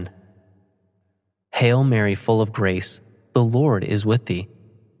 Amen. Hail Mary, full of grace, the Lord is with thee.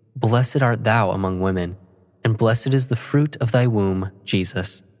 Blessed art thou among women, and blessed is the fruit of thy womb,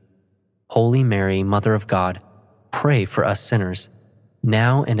 Jesus. Holy Mary, Mother of God, pray for us sinners,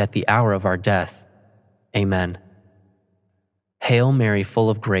 now and at the hour of our death. Amen. Hail Mary, full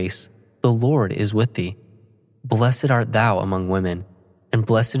of grace, the Lord is with thee. Blessed art thou among women, and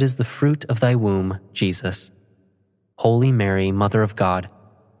blessed is the fruit of thy womb, Jesus. Holy Mary, Mother of God,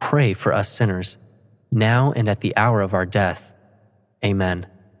 pray for us sinners, now and at the hour of our death. Amen.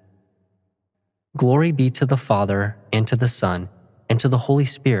 Glory be to the Father, and to the Son, and to the Holy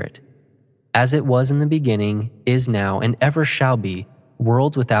Spirit, as it was in the beginning, is now, and ever shall be,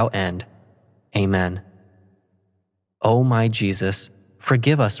 world without end. Amen. O my Jesus,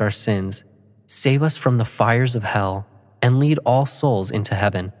 forgive us our sins, save us from the fires of hell, and lead all souls into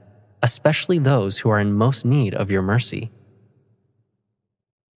heaven, especially those who are in most need of your mercy.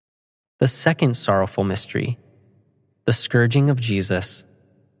 The second sorrowful mystery, the scourging of Jesus.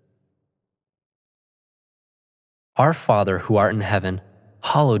 Our Father who art in heaven,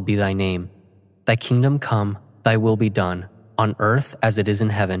 hallowed be thy name. Thy kingdom come, thy will be done, on earth as it is in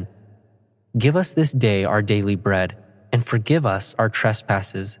heaven. Give us this day our daily bread, and forgive us our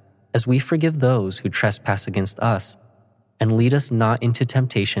trespasses, as we forgive those who trespass against us. And lead us not into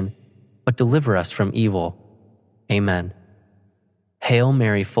temptation, but deliver us from evil. Amen. Hail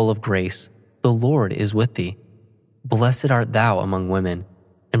Mary, full of grace, the Lord is with thee. Blessed art thou among women,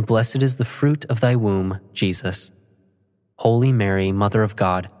 and blessed is the fruit of thy womb, Jesus. Holy Mary, Mother of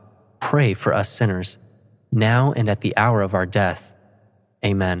God, pray for us sinners, now and at the hour of our death.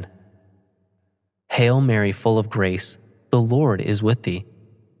 Amen. Hail Mary, full of grace, the Lord is with thee.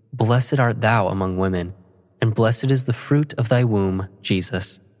 Blessed art thou among women, and blessed is the fruit of thy womb,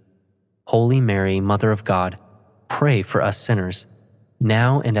 Jesus. Holy Mary, Mother of God, pray for us sinners,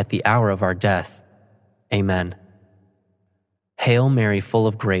 now and at the hour of our death. Amen. Hail Mary, full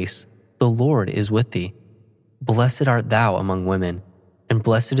of grace, the Lord is with thee. Blessed art thou among women, and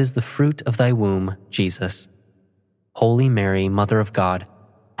blessed is the fruit of thy womb, Jesus. Holy Mary, Mother of God,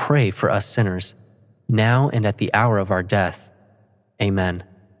 pray for us sinners, now and at the hour of our death. Amen.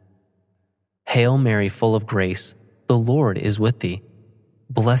 Hail Mary, full of grace, the Lord is with thee.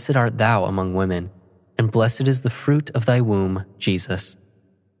 Blessed art thou among women, and blessed is the fruit of thy womb, Jesus.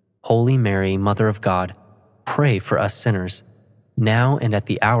 Holy Mary, Mother of God, pray for us sinners, now and at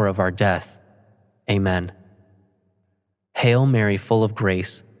the hour of our death. Amen. Hail Mary, full of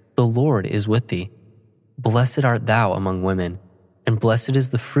grace, the Lord is with thee. Blessed art thou among women, and blessed is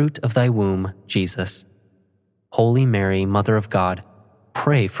the fruit of thy womb, Jesus. Holy Mary, Mother of God,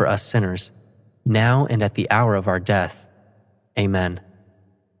 pray for us sinners, now and at the hour of our death. Amen.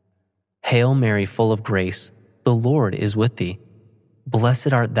 Hail Mary, full of grace, the Lord is with thee.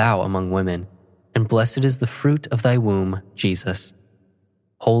 Blessed art thou among women, and blessed is the fruit of thy womb, Jesus.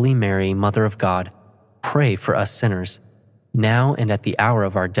 Holy Mary, Mother of God, pray for us sinners, now and at the hour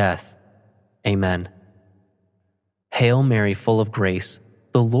of our death. Amen. Hail Mary, full of grace,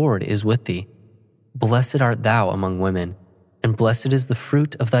 the Lord is with thee. Blessed art thou among women, and blessed is the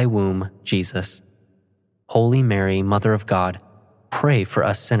fruit of thy womb, Jesus. Holy Mary, Mother of God, pray for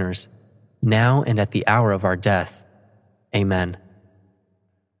us sinners, now and at the hour of our death. Amen.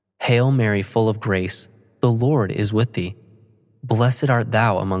 Hail Mary, full of grace, the Lord is with thee. Blessed art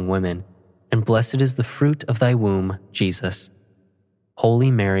thou among women, and blessed is the fruit of thy womb, Jesus.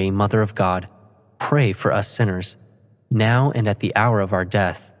 Holy Mary, Mother of God, pray for us sinners, now and at the hour of our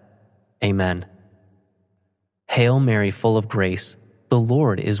death. Amen. Hail Mary, full of grace, the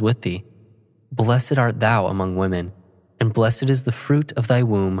Lord is with thee. Blessed art thou among women, and blessed is the fruit of thy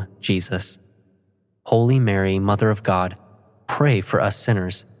womb, Jesus. Holy Mary, Mother of God, pray for us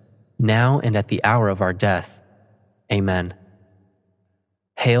sinners, now and at the hour of our death. Amen.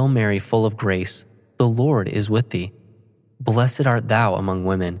 Hail Mary, full of grace, the Lord is with thee. Blessed art thou among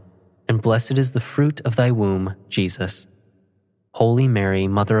women, and blessed is the fruit of thy womb, Jesus. Holy Mary,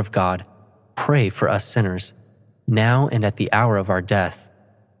 Mother of God, pray for us sinners, now and at the hour of our death.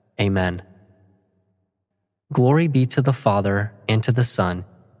 Amen. Glory be to the Father, and to the Son,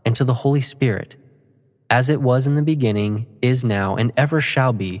 and to the Holy Spirit, as it was in the beginning, is now, and ever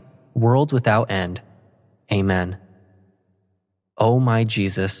shall be, world without end. Amen. O my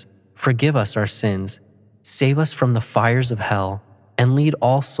Jesus, forgive us our sins, save us from the fires of hell, and lead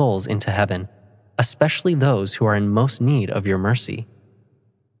all souls into heaven, especially those who are in most need of your mercy.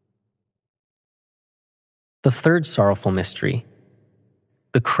 The third sorrowful mystery,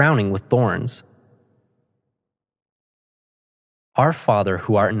 the crowning with thorns. Our Father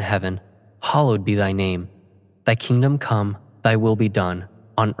who art in heaven, hallowed be thy name. Thy kingdom come, thy will be done,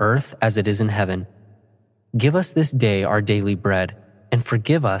 on earth as it is in heaven. Give us this day our daily bread, and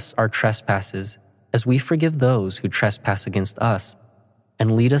forgive us our trespasses, as we forgive those who trespass against us.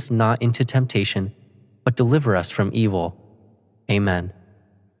 And lead us not into temptation, but deliver us from evil. Amen.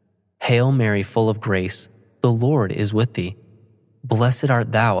 Hail Mary, full of grace, the Lord is with thee. Blessed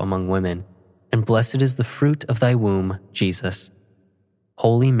art thou among women, and blessed is the fruit of thy womb, Jesus.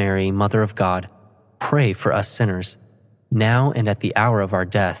 Holy Mary, Mother of God, pray for us sinners, now and at the hour of our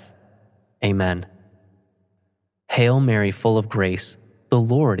death. Amen. Hail Mary, full of grace, the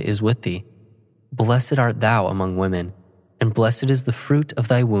Lord is with thee. Blessed art thou among women, and blessed is the fruit of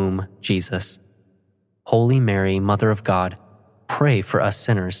thy womb, Jesus. Holy Mary, Mother of God, pray for us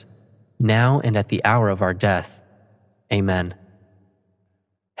sinners, now and at the hour of our death. Amen.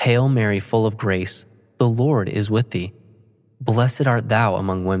 Hail Mary, full of grace, the Lord is with thee. Blessed art thou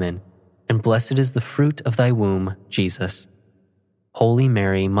among women, and blessed is the fruit of thy womb, Jesus. Holy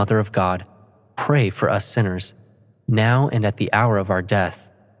Mary, Mother of God, pray for us sinners, now and at the hour of our death.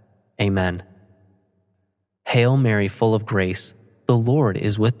 Amen. Hail Mary, full of grace, the Lord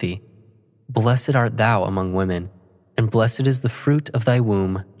is with thee. Blessed art thou among women, and blessed is the fruit of thy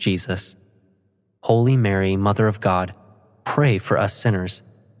womb, Jesus. Holy Mary, Mother of God, pray for us sinners,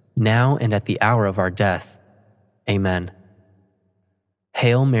 now and at the hour of our death. Amen.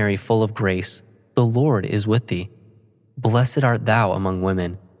 Hail Mary, full of grace, the Lord is with thee. Blessed art thou among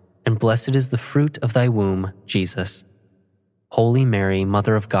women, and blessed is the fruit of thy womb, Jesus. Holy Mary,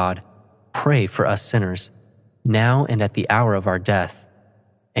 Mother of God, pray for us sinners, now and at the hour of our death.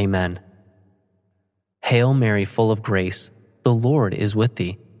 Amen. Hail Mary, full of grace, the Lord is with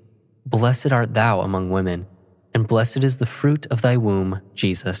thee. Blessed art thou among women, and blessed is the fruit of thy womb,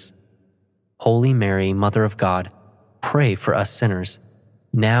 Jesus. Holy Mary, Mother of God, pray for us sinners,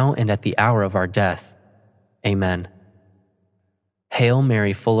 now and at the hour of our death. Amen. Hail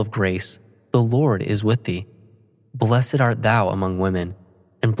Mary, full of grace, the Lord is with thee. Blessed art thou among women,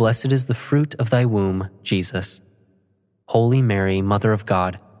 and blessed is the fruit of thy womb, Jesus. Holy Mary, Mother of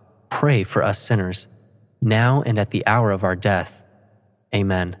God, pray for us sinners, now and at the hour of our death.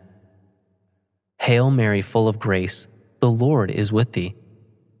 Amen. Hail Mary, full of grace, the Lord is with thee.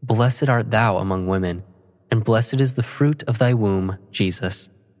 Blessed art thou among women, and blessed is the fruit of thy womb, Jesus.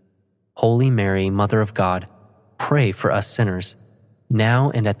 Holy Mary, Mother of God, pray for us sinners, now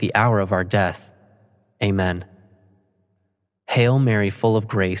and at the hour of our death. Amen. Hail Mary, full of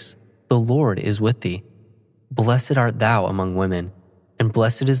grace, the Lord is with thee. Blessed art thou among women, and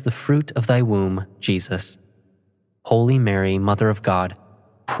blessed is the fruit of thy womb, Jesus. Holy Mary, Mother of God,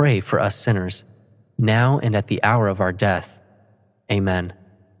 pray for us sinners, now and at the hour of our death. Amen.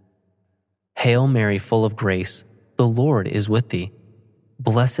 Hail Mary, full of grace, the Lord is with thee.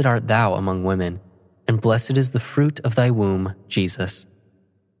 Blessed art thou among women, and blessed is the fruit of thy womb, Jesus.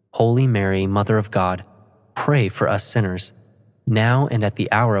 Holy Mary, Mother of God, pray for us sinners, now and at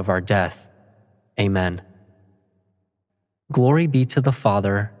the hour of our death. Amen. Glory be to the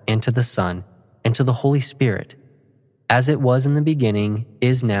Father, and to the Son, and to the Holy Spirit, as it was in the beginning,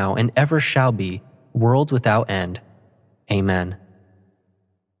 is now, and ever shall be, world without end. Amen.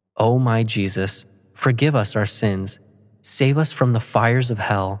 O my Jesus, forgive us our sins, save us from the fires of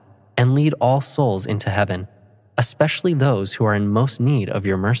hell, and lead all souls into heaven, especially those who are in most need of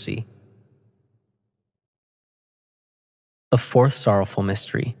your mercy. The fourth sorrowful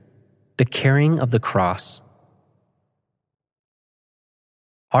mystery, the carrying of the cross.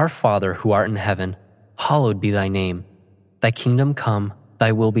 Our Father, who art in heaven, hallowed be thy name. Thy kingdom come,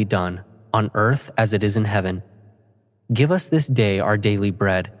 thy will be done, on earth as it is in heaven. Give us this day our daily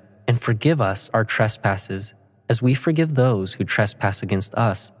bread, and forgive us our trespasses, as we forgive those who trespass against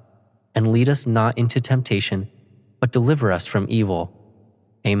us. And lead us not into temptation, but deliver us from evil.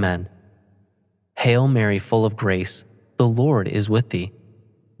 Amen. Hail Mary, full of grace, the Lord is with thee.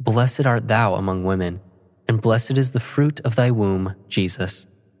 Blessed art thou among women, and blessed is the fruit of thy womb, Jesus.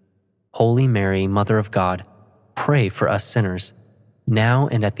 Holy Mary, Mother of God, pray for us sinners, now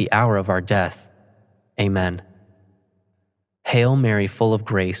and at the hour of our death. Amen. Hail Mary, full of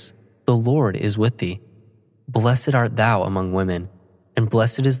grace, the Lord is with thee. Blessed art thou among women, and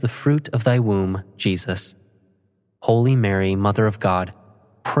blessed is the fruit of thy womb, Jesus. Holy Mary, Mother of God,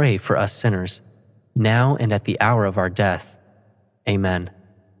 pray for us sinners, now and at the hour of our death. Amen.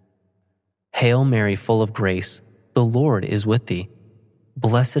 Hail Mary, full of grace, the Lord is with thee.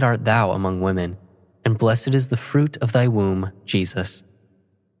 Blessed art thou among women, and blessed is the fruit of thy womb, Jesus.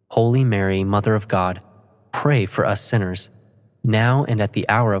 Holy Mary, Mother of God, pray for us sinners, now and at the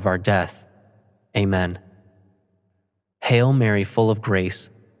hour of our death. Amen. Hail Mary, full of grace,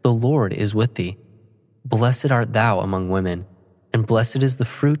 the Lord is with thee. Blessed art thou among women, and blessed is the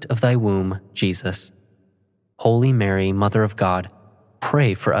fruit of thy womb, Jesus. Holy Mary, Mother of God,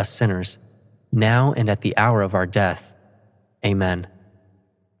 pray for us sinners, now and at the hour of our death. Amen.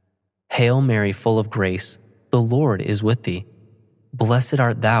 Hail Mary, full of grace, the Lord is with thee. Blessed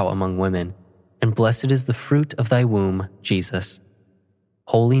art thou among women, and blessed is the fruit of thy womb, Jesus.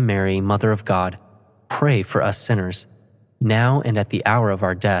 Holy Mary, Mother of God, pray for us sinners, now and at the hour of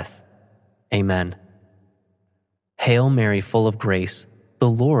our death. Amen. Hail Mary, full of grace, the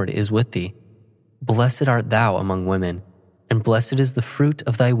Lord is with thee. Blessed art thou among women, and blessed is the fruit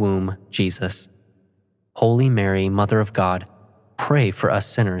of thy womb, Jesus. Holy Mary, Mother of God, pray for us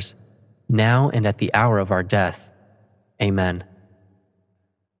sinners, now and at the hour of our death. Amen.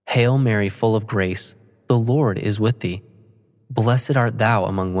 Hail Mary, full of grace, the Lord is with thee. Blessed art thou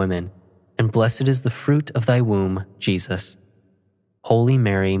among women, and blessed is the fruit of thy womb, Jesus. Holy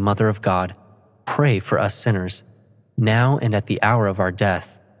Mary, Mother of God, pray for us sinners, now and at the hour of our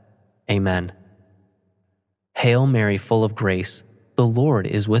death. Amen. Hail Mary, full of grace, the Lord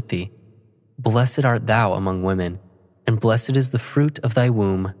is with thee. Blessed art thou among women, and blessed is the fruit of thy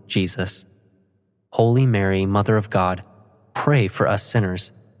womb, Jesus. Holy Mary, Mother of God, pray for us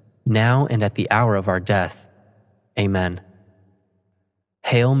sinners, now and at the hour of our death. Amen.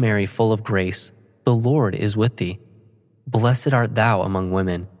 Hail Mary, full of grace, the Lord is with thee. Blessed art thou among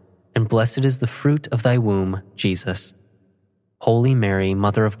women, and blessed is the fruit of thy womb, Jesus. Holy Mary,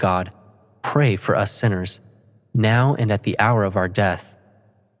 Mother of God, pray for us sinners, now and at the hour of our death.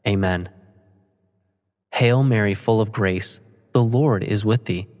 Amen. Hail Mary, full of grace, the Lord is with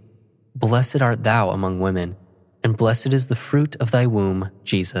thee. Blessed art thou among women, and blessed is the fruit of thy womb,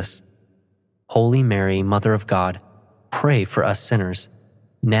 Jesus. Holy Mary, Mother of God, pray for us sinners,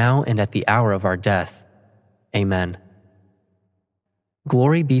 now and at the hour of our death. Amen.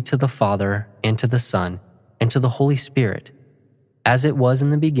 Glory be to the Father, and to the Son, and to the Holy Spirit, as it was in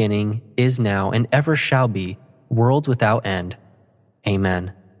the beginning, is now, and ever shall be, world without end.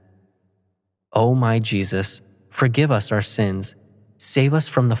 Amen. O my Jesus, forgive us our sins, save us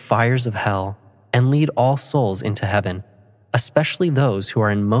from the fires of hell, and lead all souls into heaven, especially those who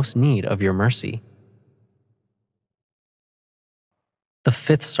are in most need of your mercy. The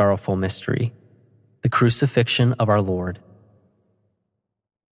fifth sorrowful mystery, the crucifixion of our Lord.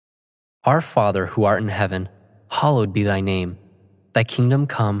 Our Father who art in heaven, hallowed be thy name. Thy kingdom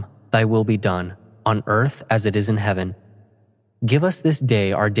come, thy will be done, on earth as it is in heaven. Give us this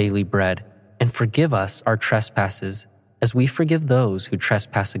day our daily bread, and forgive us our trespasses, as we forgive those who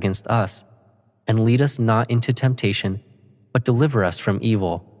trespass against us. And lead us not into temptation, but deliver us from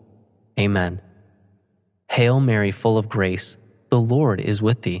evil. Amen. Hail Mary, full of grace, the Lord is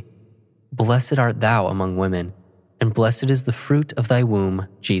with thee. Blessed art thou among women, and blessed is the fruit of thy womb,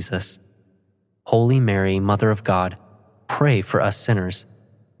 Jesus. Holy Mary, Mother of God, pray for us sinners,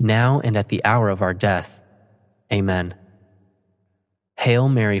 now and at the hour of our death. Amen. Hail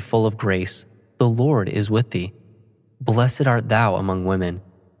Mary, full of grace, the Lord is with thee. Blessed art thou among women,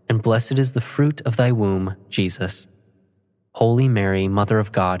 and blessed is the fruit of thy womb, Jesus. Holy Mary, Mother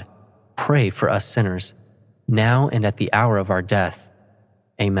of God, pray for us sinners, now and at the hour of our death.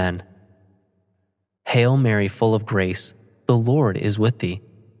 Amen. Hail Mary, full of grace, the Lord is with thee.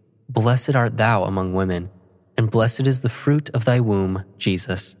 Blessed art thou among women, and blessed is the fruit of thy womb,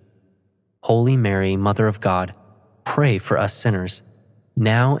 Jesus. Holy Mary, Mother of God, pray for us sinners,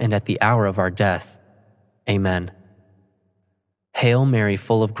 now and at the hour of our death. Amen. Hail Mary,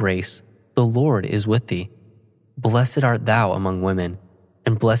 full of grace, the Lord is with thee. Blessed art thou among women,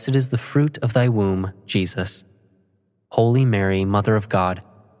 and blessed is the fruit of thy womb, Jesus. Holy Mary, Mother of God,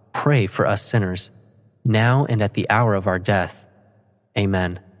 pray for us sinners, now and at the hour of our death.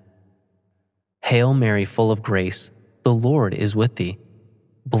 Amen. Hail Mary, full of grace, the Lord is with thee.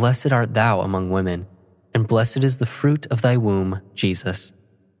 Blessed art thou among women, and blessed is the fruit of thy womb, Jesus.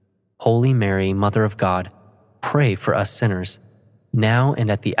 Holy Mary, Mother of God, pray for us sinners, now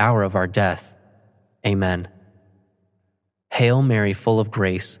and at the hour of our death. Amen. Hail Mary, full of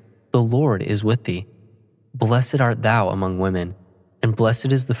grace, the Lord is with thee. Blessed art thou among women, and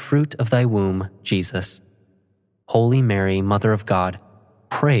blessed is the fruit of thy womb, Jesus. Holy Mary, Mother of God,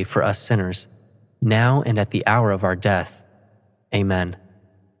 pray for us sinners, now and at the hour of our death. Amen.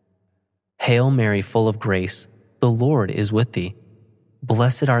 Hail Mary, full of grace, the Lord is with thee.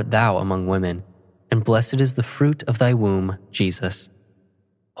 Blessed art thou among women, and blessed is the fruit of thy womb, Jesus.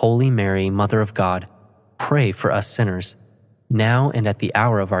 Holy Mary, Mother of God, pray for us sinners, now and at the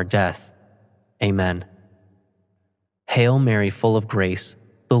hour of our death. Amen. Hail Mary, full of grace,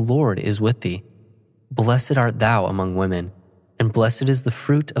 the Lord is with thee. Blessed art thou among women, and blessed is the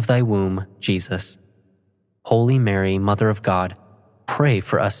fruit of thy womb, Jesus. Holy Mary, Mother of God, pray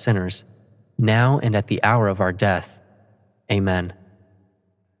for us sinners, now and at the hour of our death. Amen.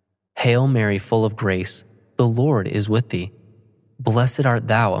 Hail Mary, full of grace, the Lord is with thee. Blessed art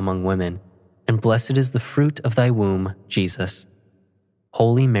thou among women, and blessed is the fruit of thy womb, Jesus.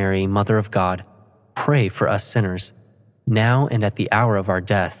 Holy Mary, Mother of God, pray for us sinners, now and at the hour of our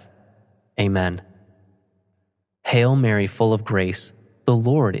death. Amen. Hail Mary, full of grace, the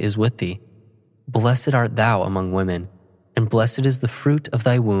Lord is with thee. Blessed art thou among women, and blessed is the fruit of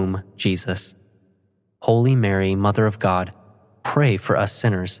thy womb, Jesus. Holy Mary, Mother of God, pray for us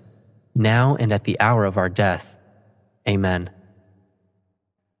sinners, now and at the hour of our death. Amen.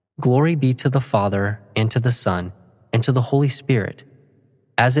 Glory be to the Father, and to the Son, and to the Holy Spirit,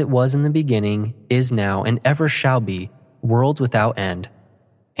 as it was in the beginning, is now, and ever shall be, world without end.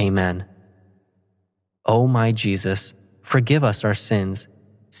 Amen. O my Jesus, forgive us our sins,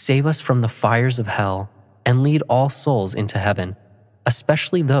 save us from the fires of hell, and lead all souls into heaven,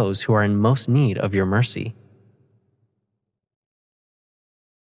 especially those who are in most need of your mercy.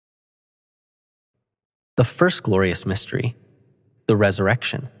 The first glorious mystery, the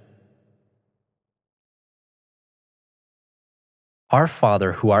Resurrection. Our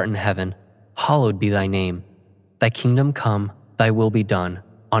Father who art in heaven, hallowed be thy name. Thy kingdom come, thy will be done,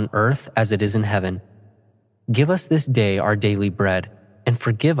 on earth as it is in heaven. Give us this day our daily bread, and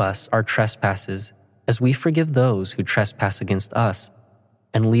forgive us our trespasses, as we forgive those who trespass against us.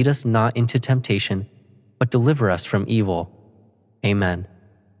 And lead us not into temptation, but deliver us from evil. Amen.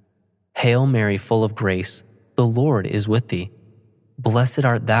 Hail Mary, full of grace, the Lord is with thee. Blessed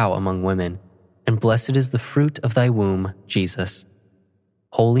art thou among women, and blessed is the fruit of thy womb, Jesus.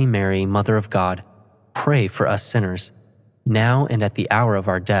 Holy Mary, Mother of God, pray for us sinners, now and at the hour of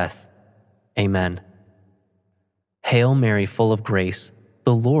our death. Amen. Hail Mary, full of grace,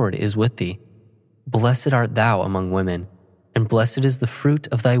 the Lord is with thee. Blessed art thou among women, and blessed is the fruit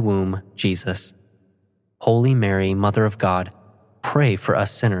of thy womb, Jesus. Holy Mary, Mother of God, pray for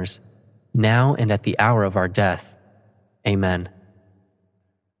us sinners, now and at the hour of our death. Amen.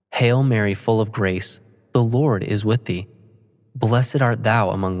 Hail Mary, full of grace, the Lord is with thee. Blessed art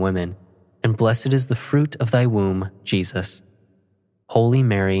thou among women, and blessed is the fruit of thy womb, Jesus. Holy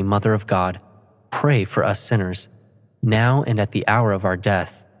Mary, Mother of God, pray for us sinners, now and at the hour of our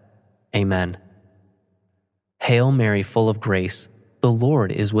death. Amen. Hail Mary, full of grace, the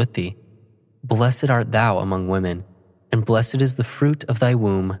Lord is with thee. Blessed art thou among women, and blessed is the fruit of thy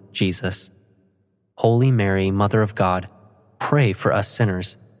womb, Jesus. Holy Mary, Mother of God, pray for us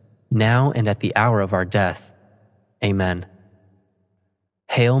sinners, now and at the hour of our death. Amen.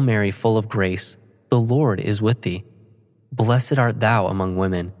 Hail Mary, full of grace, the Lord is with thee. Blessed art thou among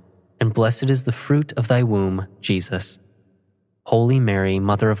women, and blessed is the fruit of thy womb, Jesus. Holy Mary,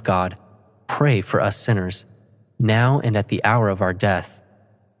 Mother of God, pray for us sinners, now and at the hour of our death.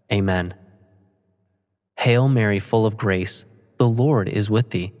 Amen. Hail Mary, full of grace, the Lord is with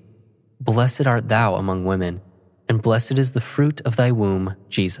thee. Blessed art thou among women, and blessed is the fruit of thy womb,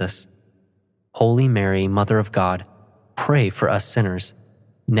 Jesus. Holy Mary, Mother of God, pray for us sinners,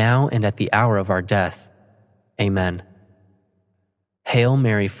 now and at the hour of our death. Amen. Hail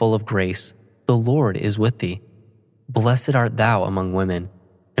Mary, full of grace, the Lord is with thee. Blessed art thou among women,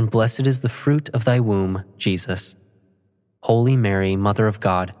 and blessed is the fruit of thy womb, Jesus. Holy Mary, Mother of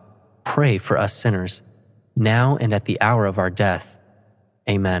God, pray for us sinners, now and at the hour of our death.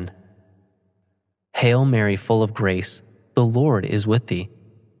 Amen. Hail Mary, full of grace, the Lord is with thee.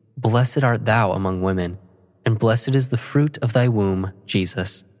 Blessed art thou among women, and blessed is the fruit of thy womb,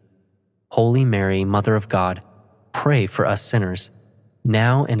 Jesus. Holy Mary, Mother of God, pray for us sinners,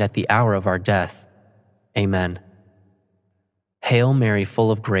 now and at the hour of our death. Amen. Hail Mary, full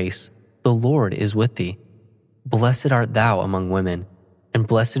of grace, the Lord is with thee. Blessed art thou among women, and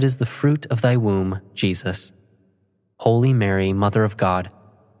blessed is the fruit of thy womb, Jesus. Holy Mary, Mother of God,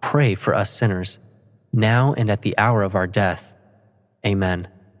 pray for us sinners, now and at the hour of our death. Amen.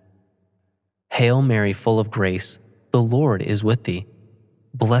 Hail Mary, full of grace, the Lord is with thee.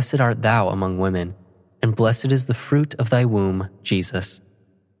 Blessed art thou among women, and blessed is the fruit of thy womb, Jesus.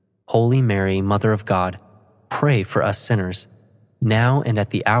 Holy Mary, Mother of God, pray for us sinners, now and at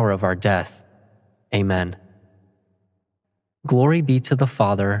the hour of our death. Amen. Glory be to the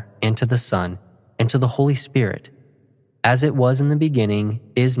Father, and to the Son, and to the Holy Spirit, as it was in the beginning,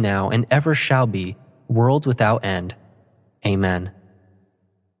 is now, and ever shall be, world without end. Amen.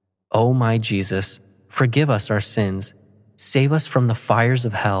 O my Jesus, forgive us our sins, save us from the fires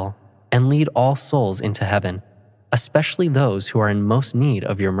of hell, and lead all souls into heaven, especially those who are in most need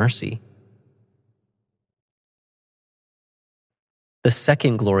of your mercy. The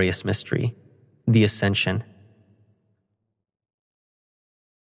second glorious mystery, the Ascension.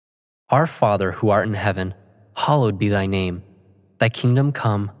 Our Father who art in heaven, hallowed be thy name. Thy kingdom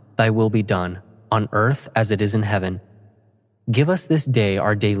come, thy will be done, on earth as it is in heaven. Give us this day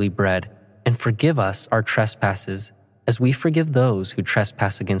our daily bread, and forgive us our trespasses, as we forgive those who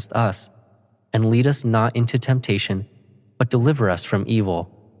trespass against us. And lead us not into temptation, but deliver us from evil.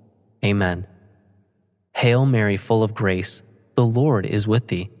 Amen. Hail Mary, full of grace, the Lord is with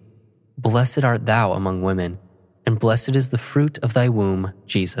thee. Blessed art thou among women, and blessed is the fruit of thy womb,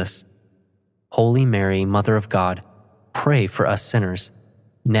 Jesus. Holy Mary, Mother of God, pray for us sinners,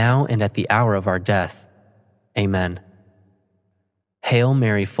 now and at the hour of our death. Amen. Hail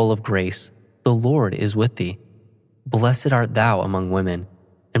Mary, full of grace, the Lord is with thee. Blessed art thou among women,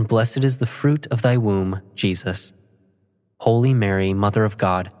 and blessed is the fruit of thy womb, Jesus. Holy Mary, Mother of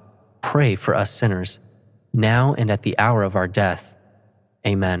God, pray for us sinners, now and at the hour of our death.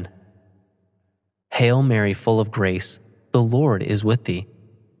 Amen. Hail Mary, full of grace, the Lord is with thee.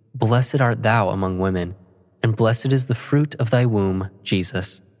 Blessed art thou among women, and blessed is the fruit of thy womb,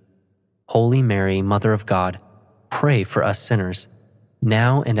 Jesus. Holy Mary, Mother of God, pray for us sinners,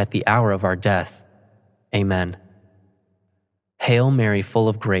 now and at the hour of our death. Amen. Hail Mary, full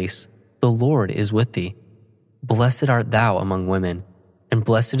of grace, the Lord is with thee. Blessed art thou among women, and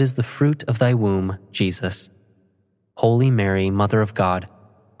blessed is the fruit of thy womb, Jesus. Holy Mary, Mother of God,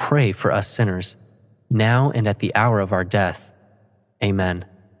 pray for us sinners, now and at the hour of our death. Amen.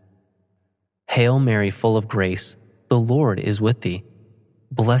 Hail Mary, full of grace, the Lord is with thee.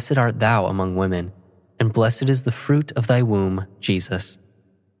 Blessed art thou among women, and blessed is the fruit of thy womb, Jesus.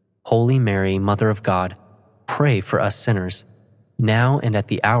 Holy Mary, Mother of God, pray for us sinners, now and at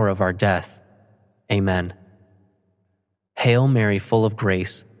the hour of our death. Amen. Hail Mary, full of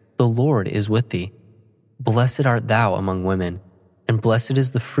grace, the Lord is with thee. Blessed art thou among women, and blessed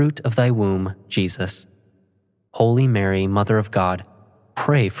is the fruit of thy womb, Jesus. Holy Mary, Mother of God,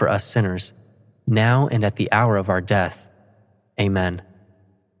 pray for us sinners, now and at the hour of our death. Amen.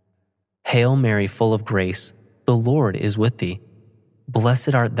 Hail Mary, full of grace, the Lord is with thee.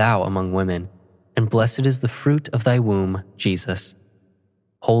 Blessed art thou among women, and blessed is the fruit of thy womb, Jesus.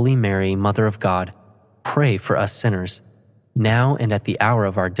 Holy Mary, Mother of God, pray for us sinners, now and at the hour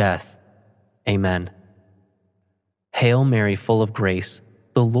of our death. Amen. Hail Mary, full of grace,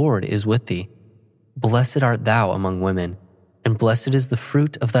 the Lord is with thee. Blessed art thou among women, and blessed is the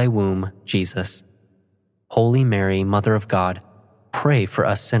fruit of thy womb, Jesus. Holy Mary, Mother of God, pray for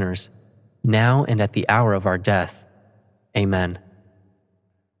us sinners, now and at the hour of our death. Amen.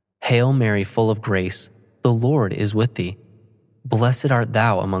 Hail Mary, full of grace, the Lord is with thee. Blessed art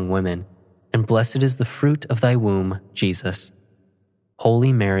thou among women, and blessed is the fruit of thy womb, Jesus.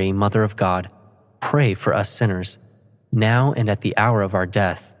 Holy Mary, Mother of God, pray for us sinners, now and at the hour of our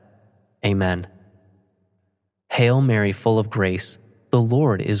death. Amen. Hail Mary, full of grace, the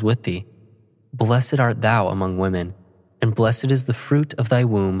Lord is with thee. Blessed art thou among women, and blessed is the fruit of thy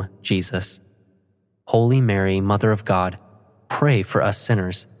womb, Jesus. Holy Mary, Mother of God, pray for us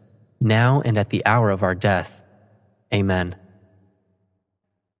sinners, now and at the hour of our death. Amen.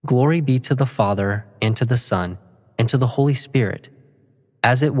 Glory be to the Father, and to the Son, and to the Holy Spirit,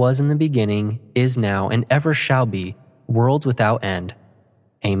 as it was in the beginning, is now, and ever shall be, world without end.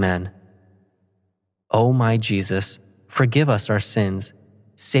 Amen. O my Jesus, forgive us our sins,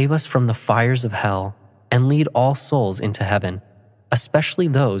 save us from the fires of hell, and lead all souls into heaven, especially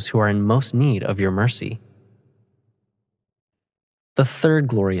those who are in most need of your mercy. The third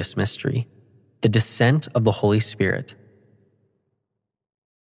glorious mystery, the descent of the Holy Spirit.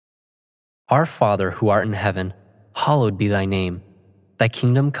 Our Father who art in heaven, hallowed be thy name. Thy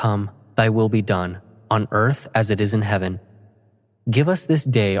kingdom come, thy will be done, on earth as it is in heaven. Give us this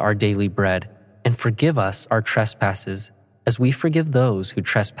day our daily bread, and forgive us our trespasses, as we forgive those who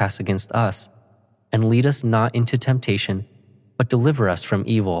trespass against us. And lead us not into temptation, but deliver us from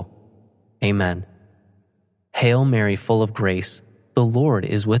evil. Amen. Hail Mary, full of grace, the Lord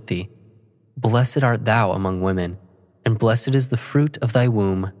is with thee. Blessed art thou among women, and blessed is the fruit of thy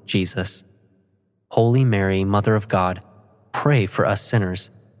womb, Jesus. Holy Mary, Mother of God, pray for us sinners,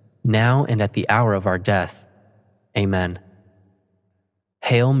 now and at the hour of our death. Amen.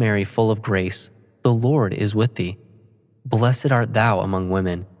 Hail Mary, full of grace, the Lord is with thee. Blessed art thou among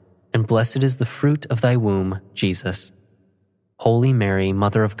women, and blessed is the fruit of thy womb, Jesus. Holy Mary,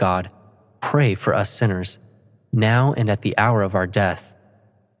 Mother of God, pray for us sinners, now and at the hour of our death.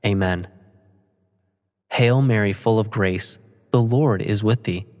 Amen. Hail Mary, full of grace, the Lord is with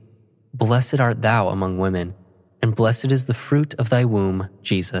thee. Blessed art thou among women, and blessed is the fruit of thy womb,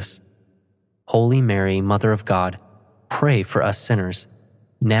 Jesus. Holy Mary, Mother of God, pray for us sinners,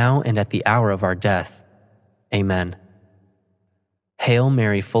 now and at the hour of our death. Amen. Hail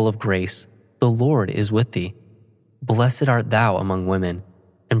Mary, full of grace, the Lord is with thee. Blessed art thou among women,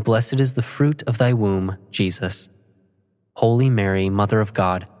 and blessed is the fruit of thy womb, Jesus. Holy Mary, Mother of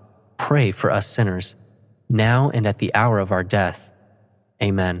God, pray for us sinners, now and at the hour of our death.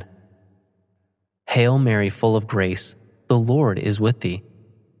 Amen. Hail Mary, full of grace, the Lord is with thee.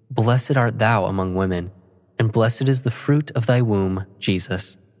 Blessed art thou among women, and blessed is the fruit of thy womb,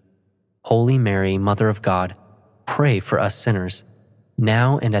 Jesus. Holy Mary, Mother of God, pray for us sinners,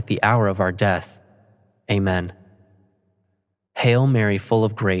 now and at the hour of our death. Amen. Hail Mary, full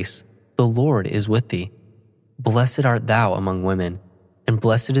of grace, the Lord is with thee. Blessed art thou among women, and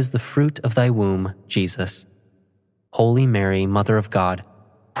blessed is the fruit of thy womb, Jesus. Holy Mary, Mother of God,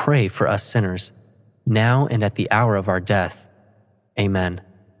 pray for us sinners, now and at the hour of our death. Amen.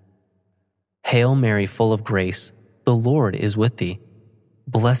 Hail Mary, full of grace, the Lord is with thee.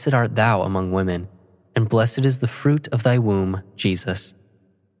 Blessed art thou among women, and blessed is the fruit of thy womb, Jesus.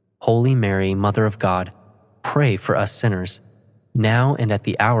 Holy Mary, Mother of God, pray for us sinners, now and at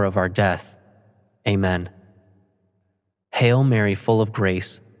the hour of our death. Amen. Hail Mary, full of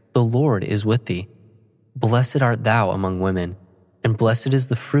grace, the Lord is with thee. Blessed art thou among women, and blessed is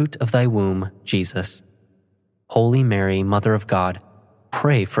the fruit of thy womb, Jesus. Holy Mary, Mother of God,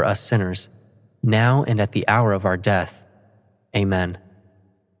 pray for us sinners, now and at the hour of our death. Amen.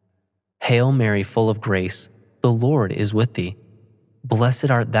 Hail Mary, full of grace, the Lord is with thee. Blessed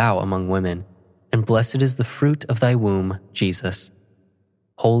art thou among women, and blessed is the fruit of thy womb, Jesus.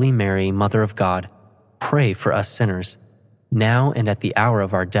 Holy Mary, Mother of God, pray for us sinners, now and at the hour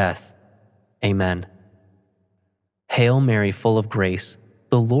of our death. Amen. Hail Mary, full of grace,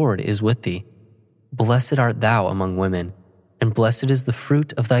 the Lord is with thee. Blessed art thou among women, and blessed is the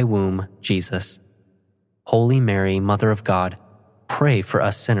fruit of thy womb, Jesus. Holy Mary, Mother of God, pray for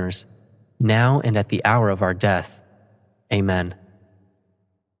us sinners, now and at the hour of our death. Amen.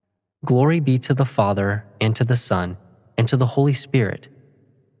 Glory be to the Father, and to the Son, and to the Holy Spirit,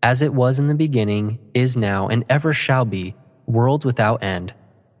 as it was in the beginning, is now, and ever shall be, world without end.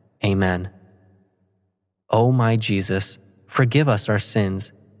 Amen. O my Jesus, forgive us our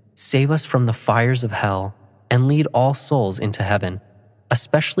sins, save us from the fires of hell, and lead all souls into heaven,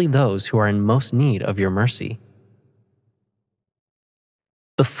 especially those who are in most need of your mercy.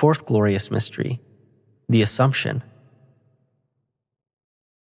 The fourth glorious mystery, the Assumption.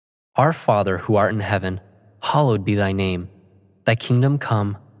 Our Father who art in heaven, hallowed be thy name. Thy kingdom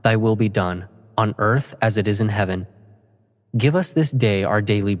come, thy will be done, on earth as it is in heaven. Give us this day our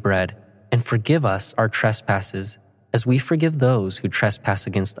daily bread, and forgive us our trespasses, as we forgive those who trespass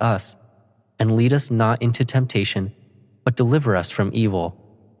against us. And lead us not into temptation, but deliver us from evil.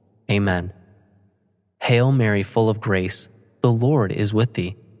 Amen. Hail Mary, full of grace, the Lord is with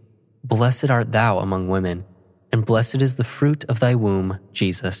thee. Blessed art thou among women, and blessed is the fruit of thy womb,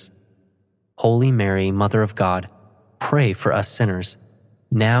 Jesus. Holy Mary, Mother of God, pray for us sinners,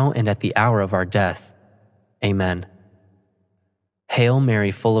 now and at the hour of our death. Amen. Hail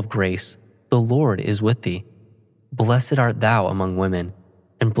Mary, full of grace, the Lord is with thee. Blessed art thou among women,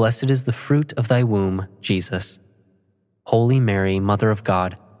 and blessed is the fruit of thy womb, Jesus. Holy Mary, Mother of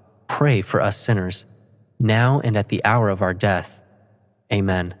God, pray for us sinners, now and at the hour of our death.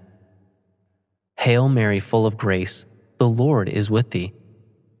 Amen. Hail Mary, full of grace, the Lord is with thee.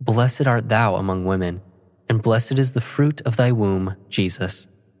 Blessed art thou among women, and blessed is the fruit of thy womb, Jesus.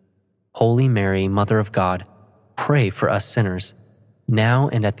 Holy Mary, Mother of God, pray for us sinners, now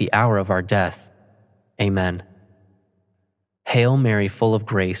and at the hour of our death. Amen. Hail Mary, full of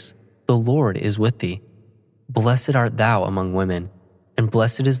grace, the Lord is with thee. Blessed art thou among women, and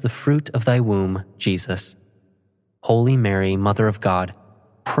blessed is the fruit of thy womb, Jesus. Holy Mary, Mother of God,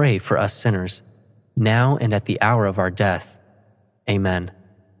 pray for us sinners, now and at the hour of our death. Amen.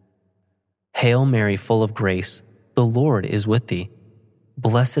 Hail Mary, full of grace, the Lord is with thee.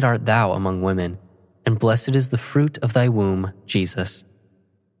 Blessed art thou among women, and blessed is the fruit of thy womb, Jesus.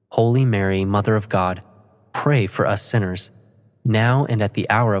 Holy Mary, Mother of God, pray for us sinners, now and at the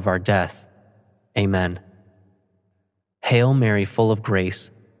hour of our death. Amen. Hail Mary, full of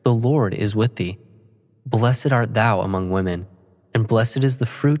grace, the Lord is with thee. Blessed art thou among women, and blessed is the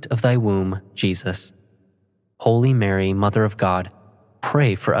fruit of thy womb, Jesus. Holy Mary, Mother of God,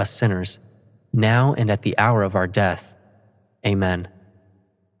 pray for us sinners, now and at the hour of our death. Amen.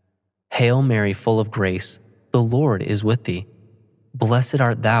 Hail Mary, full of grace, the Lord is with thee. Blessed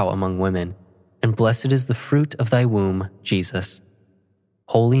art thou among women, and blessed is the fruit of thy womb, Jesus.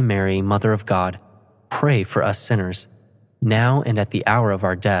 Holy Mary, Mother of God, pray for us sinners, now and at the hour of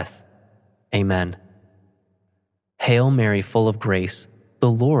our death. Amen. Hail Mary, full of grace,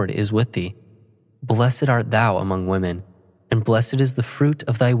 the Lord is with thee. Blessed art thou among women, and blessed is the fruit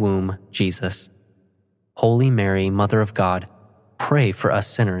of thy womb, Jesus. Holy Mary, Mother of God, pray for us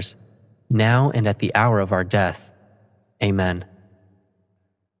sinners, now and at the hour of our death. Amen.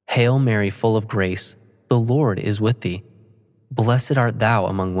 Hail Mary, full of grace, the Lord is with thee. Blessed art thou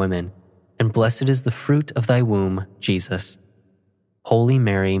among women, and blessed is the fruit of thy womb, Jesus. Holy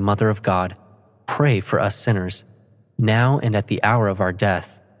Mary, Mother of God, pray for us sinners, now and at the hour of our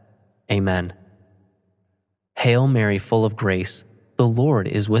death. Amen. Hail Mary, full of grace, the Lord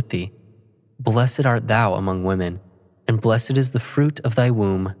is with thee. Blessed art thou among women, and blessed is the fruit of thy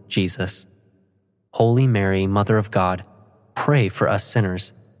womb, Jesus. Holy Mary, Mother of God, pray for us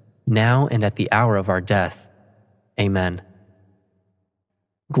sinners, now and at the hour of our death. Amen.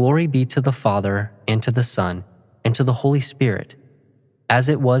 Glory be to the Father, and to the Son, and to the Holy Spirit, as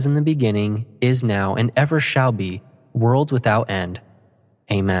it was in the beginning, is now, and ever shall be, world without end.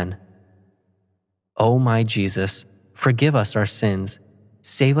 Amen. O my Jesus, forgive us our sins,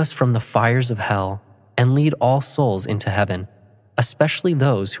 save us from the fires of hell, and lead all souls into heaven, especially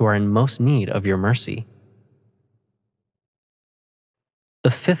those who are in most need of your mercy.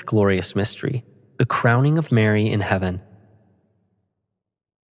 The fifth glorious mystery, the crowning of Mary in heaven.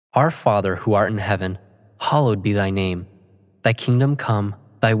 Our Father who art in heaven, hallowed be thy name. Thy kingdom come,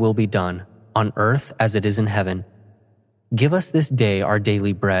 thy will be done, on earth as it is in heaven. Give us this day our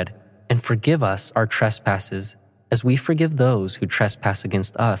daily bread, and forgive us our trespasses, as we forgive those who trespass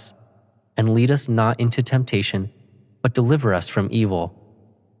against us. And lead us not into temptation, but deliver us from evil.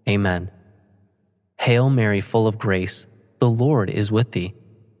 Amen. Hail Mary, full of grace, the Lord is with thee.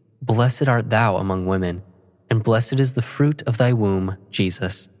 Blessed art thou among women, and blessed is the fruit of thy womb,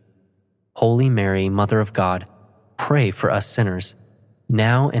 Jesus. Holy Mary, Mother of God, pray for us sinners,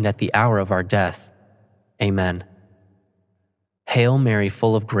 now and at the hour of our death. Amen. Hail Mary,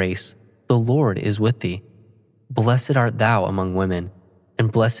 full of grace, the Lord is with thee. Blessed art thou among women,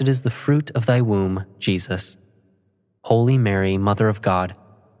 and blessed is the fruit of thy womb, Jesus. Holy Mary, Mother of God,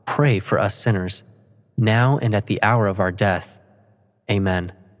 pray for us sinners, now and at the hour of our death.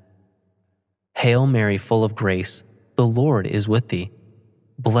 Amen. Hail Mary, full of grace, the Lord is with thee.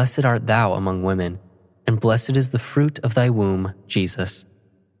 Blessed art thou among women, and blessed is the fruit of thy womb, Jesus.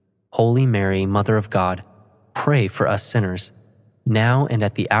 Holy Mary, Mother of God, pray for us sinners, now and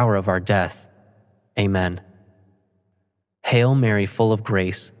at the hour of our death. Amen. Hail Mary, full of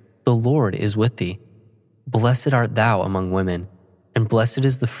grace, the Lord is with thee. Blessed art thou among women, and blessed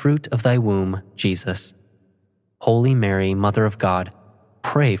is the fruit of thy womb, Jesus. Holy Mary, Mother of God,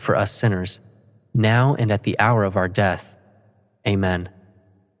 pray for us sinners, now and at the hour of our death. Amen.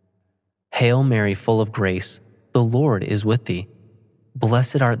 Hail Mary, full of grace, the Lord is with thee.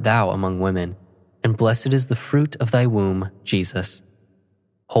 Blessed art thou among women, and blessed is the fruit of thy womb, Jesus.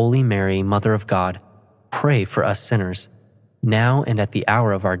 Holy Mary, Mother of God, pray for us sinners, now and at the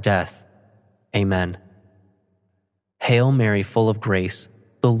hour of our death. Amen. Hail Mary, full of grace,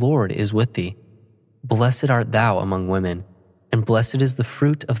 the Lord is with thee. Blessed art thou among women, and blessed is the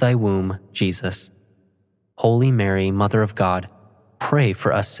fruit of thy womb, Jesus. Holy Mary, Mother of God, pray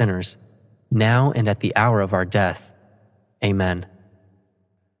for us sinners, now and at the hour of our death. Amen.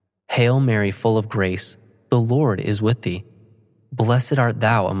 Hail Mary, full of grace, the Lord is with thee. Blessed art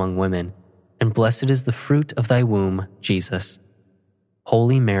thou among women, and blessed is the fruit of thy womb, Jesus.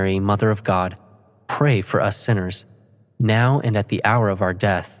 Holy Mary, Mother of God, pray for us sinners, now and at the hour of our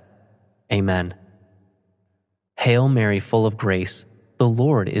death. Amen. Hail Mary, full of grace, the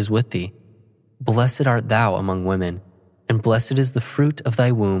Lord is with thee. Blessed art thou among women, and blessed is the fruit of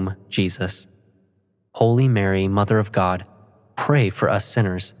thy womb, Jesus. Holy Mary, Mother of God, pray for us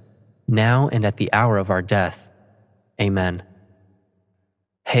sinners, now and at the hour of our death. Amen.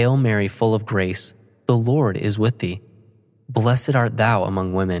 Hail Mary, full of grace, the Lord is with thee. Blessed art thou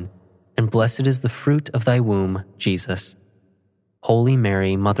among women, and blessed is the fruit of thy womb, Jesus. Holy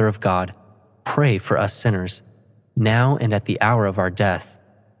Mary, Mother of God, pray for us sinners, now and at the hour of our death.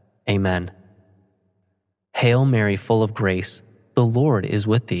 Amen. Hail Mary, full of grace, the Lord is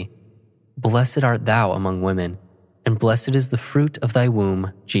with thee. Blessed art thou among women, and blessed is the fruit of thy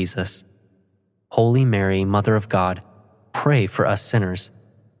womb, Jesus. Holy Mary, Mother of God, pray for us sinners,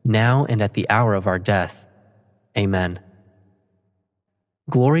 now and at the hour of our death. Amen.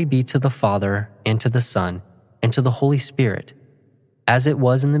 Glory be to the Father, and to the Son, and to the Holy Spirit, as it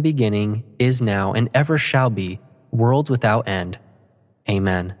was in the beginning, is now, and ever shall be, world without end.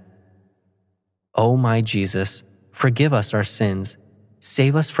 Amen. O my Jesus, forgive us our sins,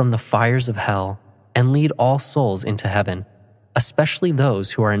 save us from the fires of hell, and lead all souls into heaven, especially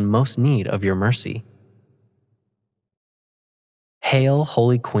those who are in most need of your mercy. Hail,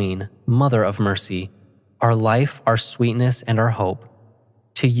 Holy Queen, Mother of Mercy, our life, our sweetness, and our hope.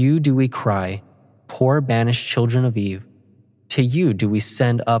 To you do we cry, poor banished children of Eve. To you do we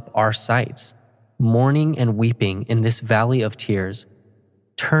send up our sighs, mourning and weeping in this valley of tears.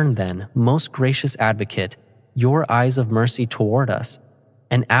 Turn then, most gracious Advocate, your eyes of mercy toward us,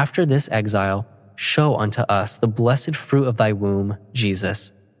 and after this exile, show unto us the blessed fruit of thy womb,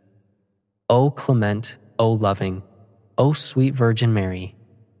 Jesus. O clement, O loving, O sweet Virgin Mary.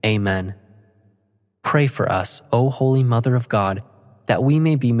 Amen. Pray for us, O Holy Mother of God, that we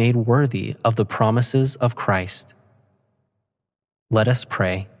may be made worthy of the promises of Christ. Let us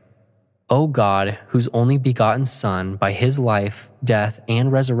pray. O God, whose only begotten Son, by his life, death,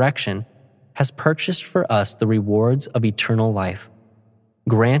 and resurrection, has purchased for us the rewards of eternal life,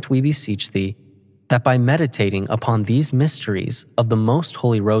 grant, we beseech thee, that by meditating upon these mysteries of the most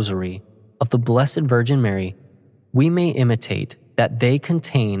holy Rosary of the Blessed Virgin Mary, we may imitate that they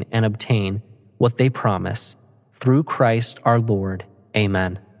contain and obtain what they promise, through Christ our Lord.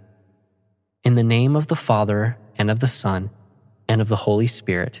 Amen. In the name of the Father, and of the Son, and of the Holy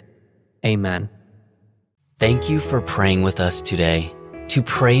Spirit. Amen. Thank you for praying with us today. To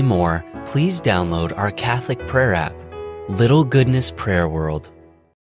pray more, please download our Catholic prayer app, Little Goodness Prayer World.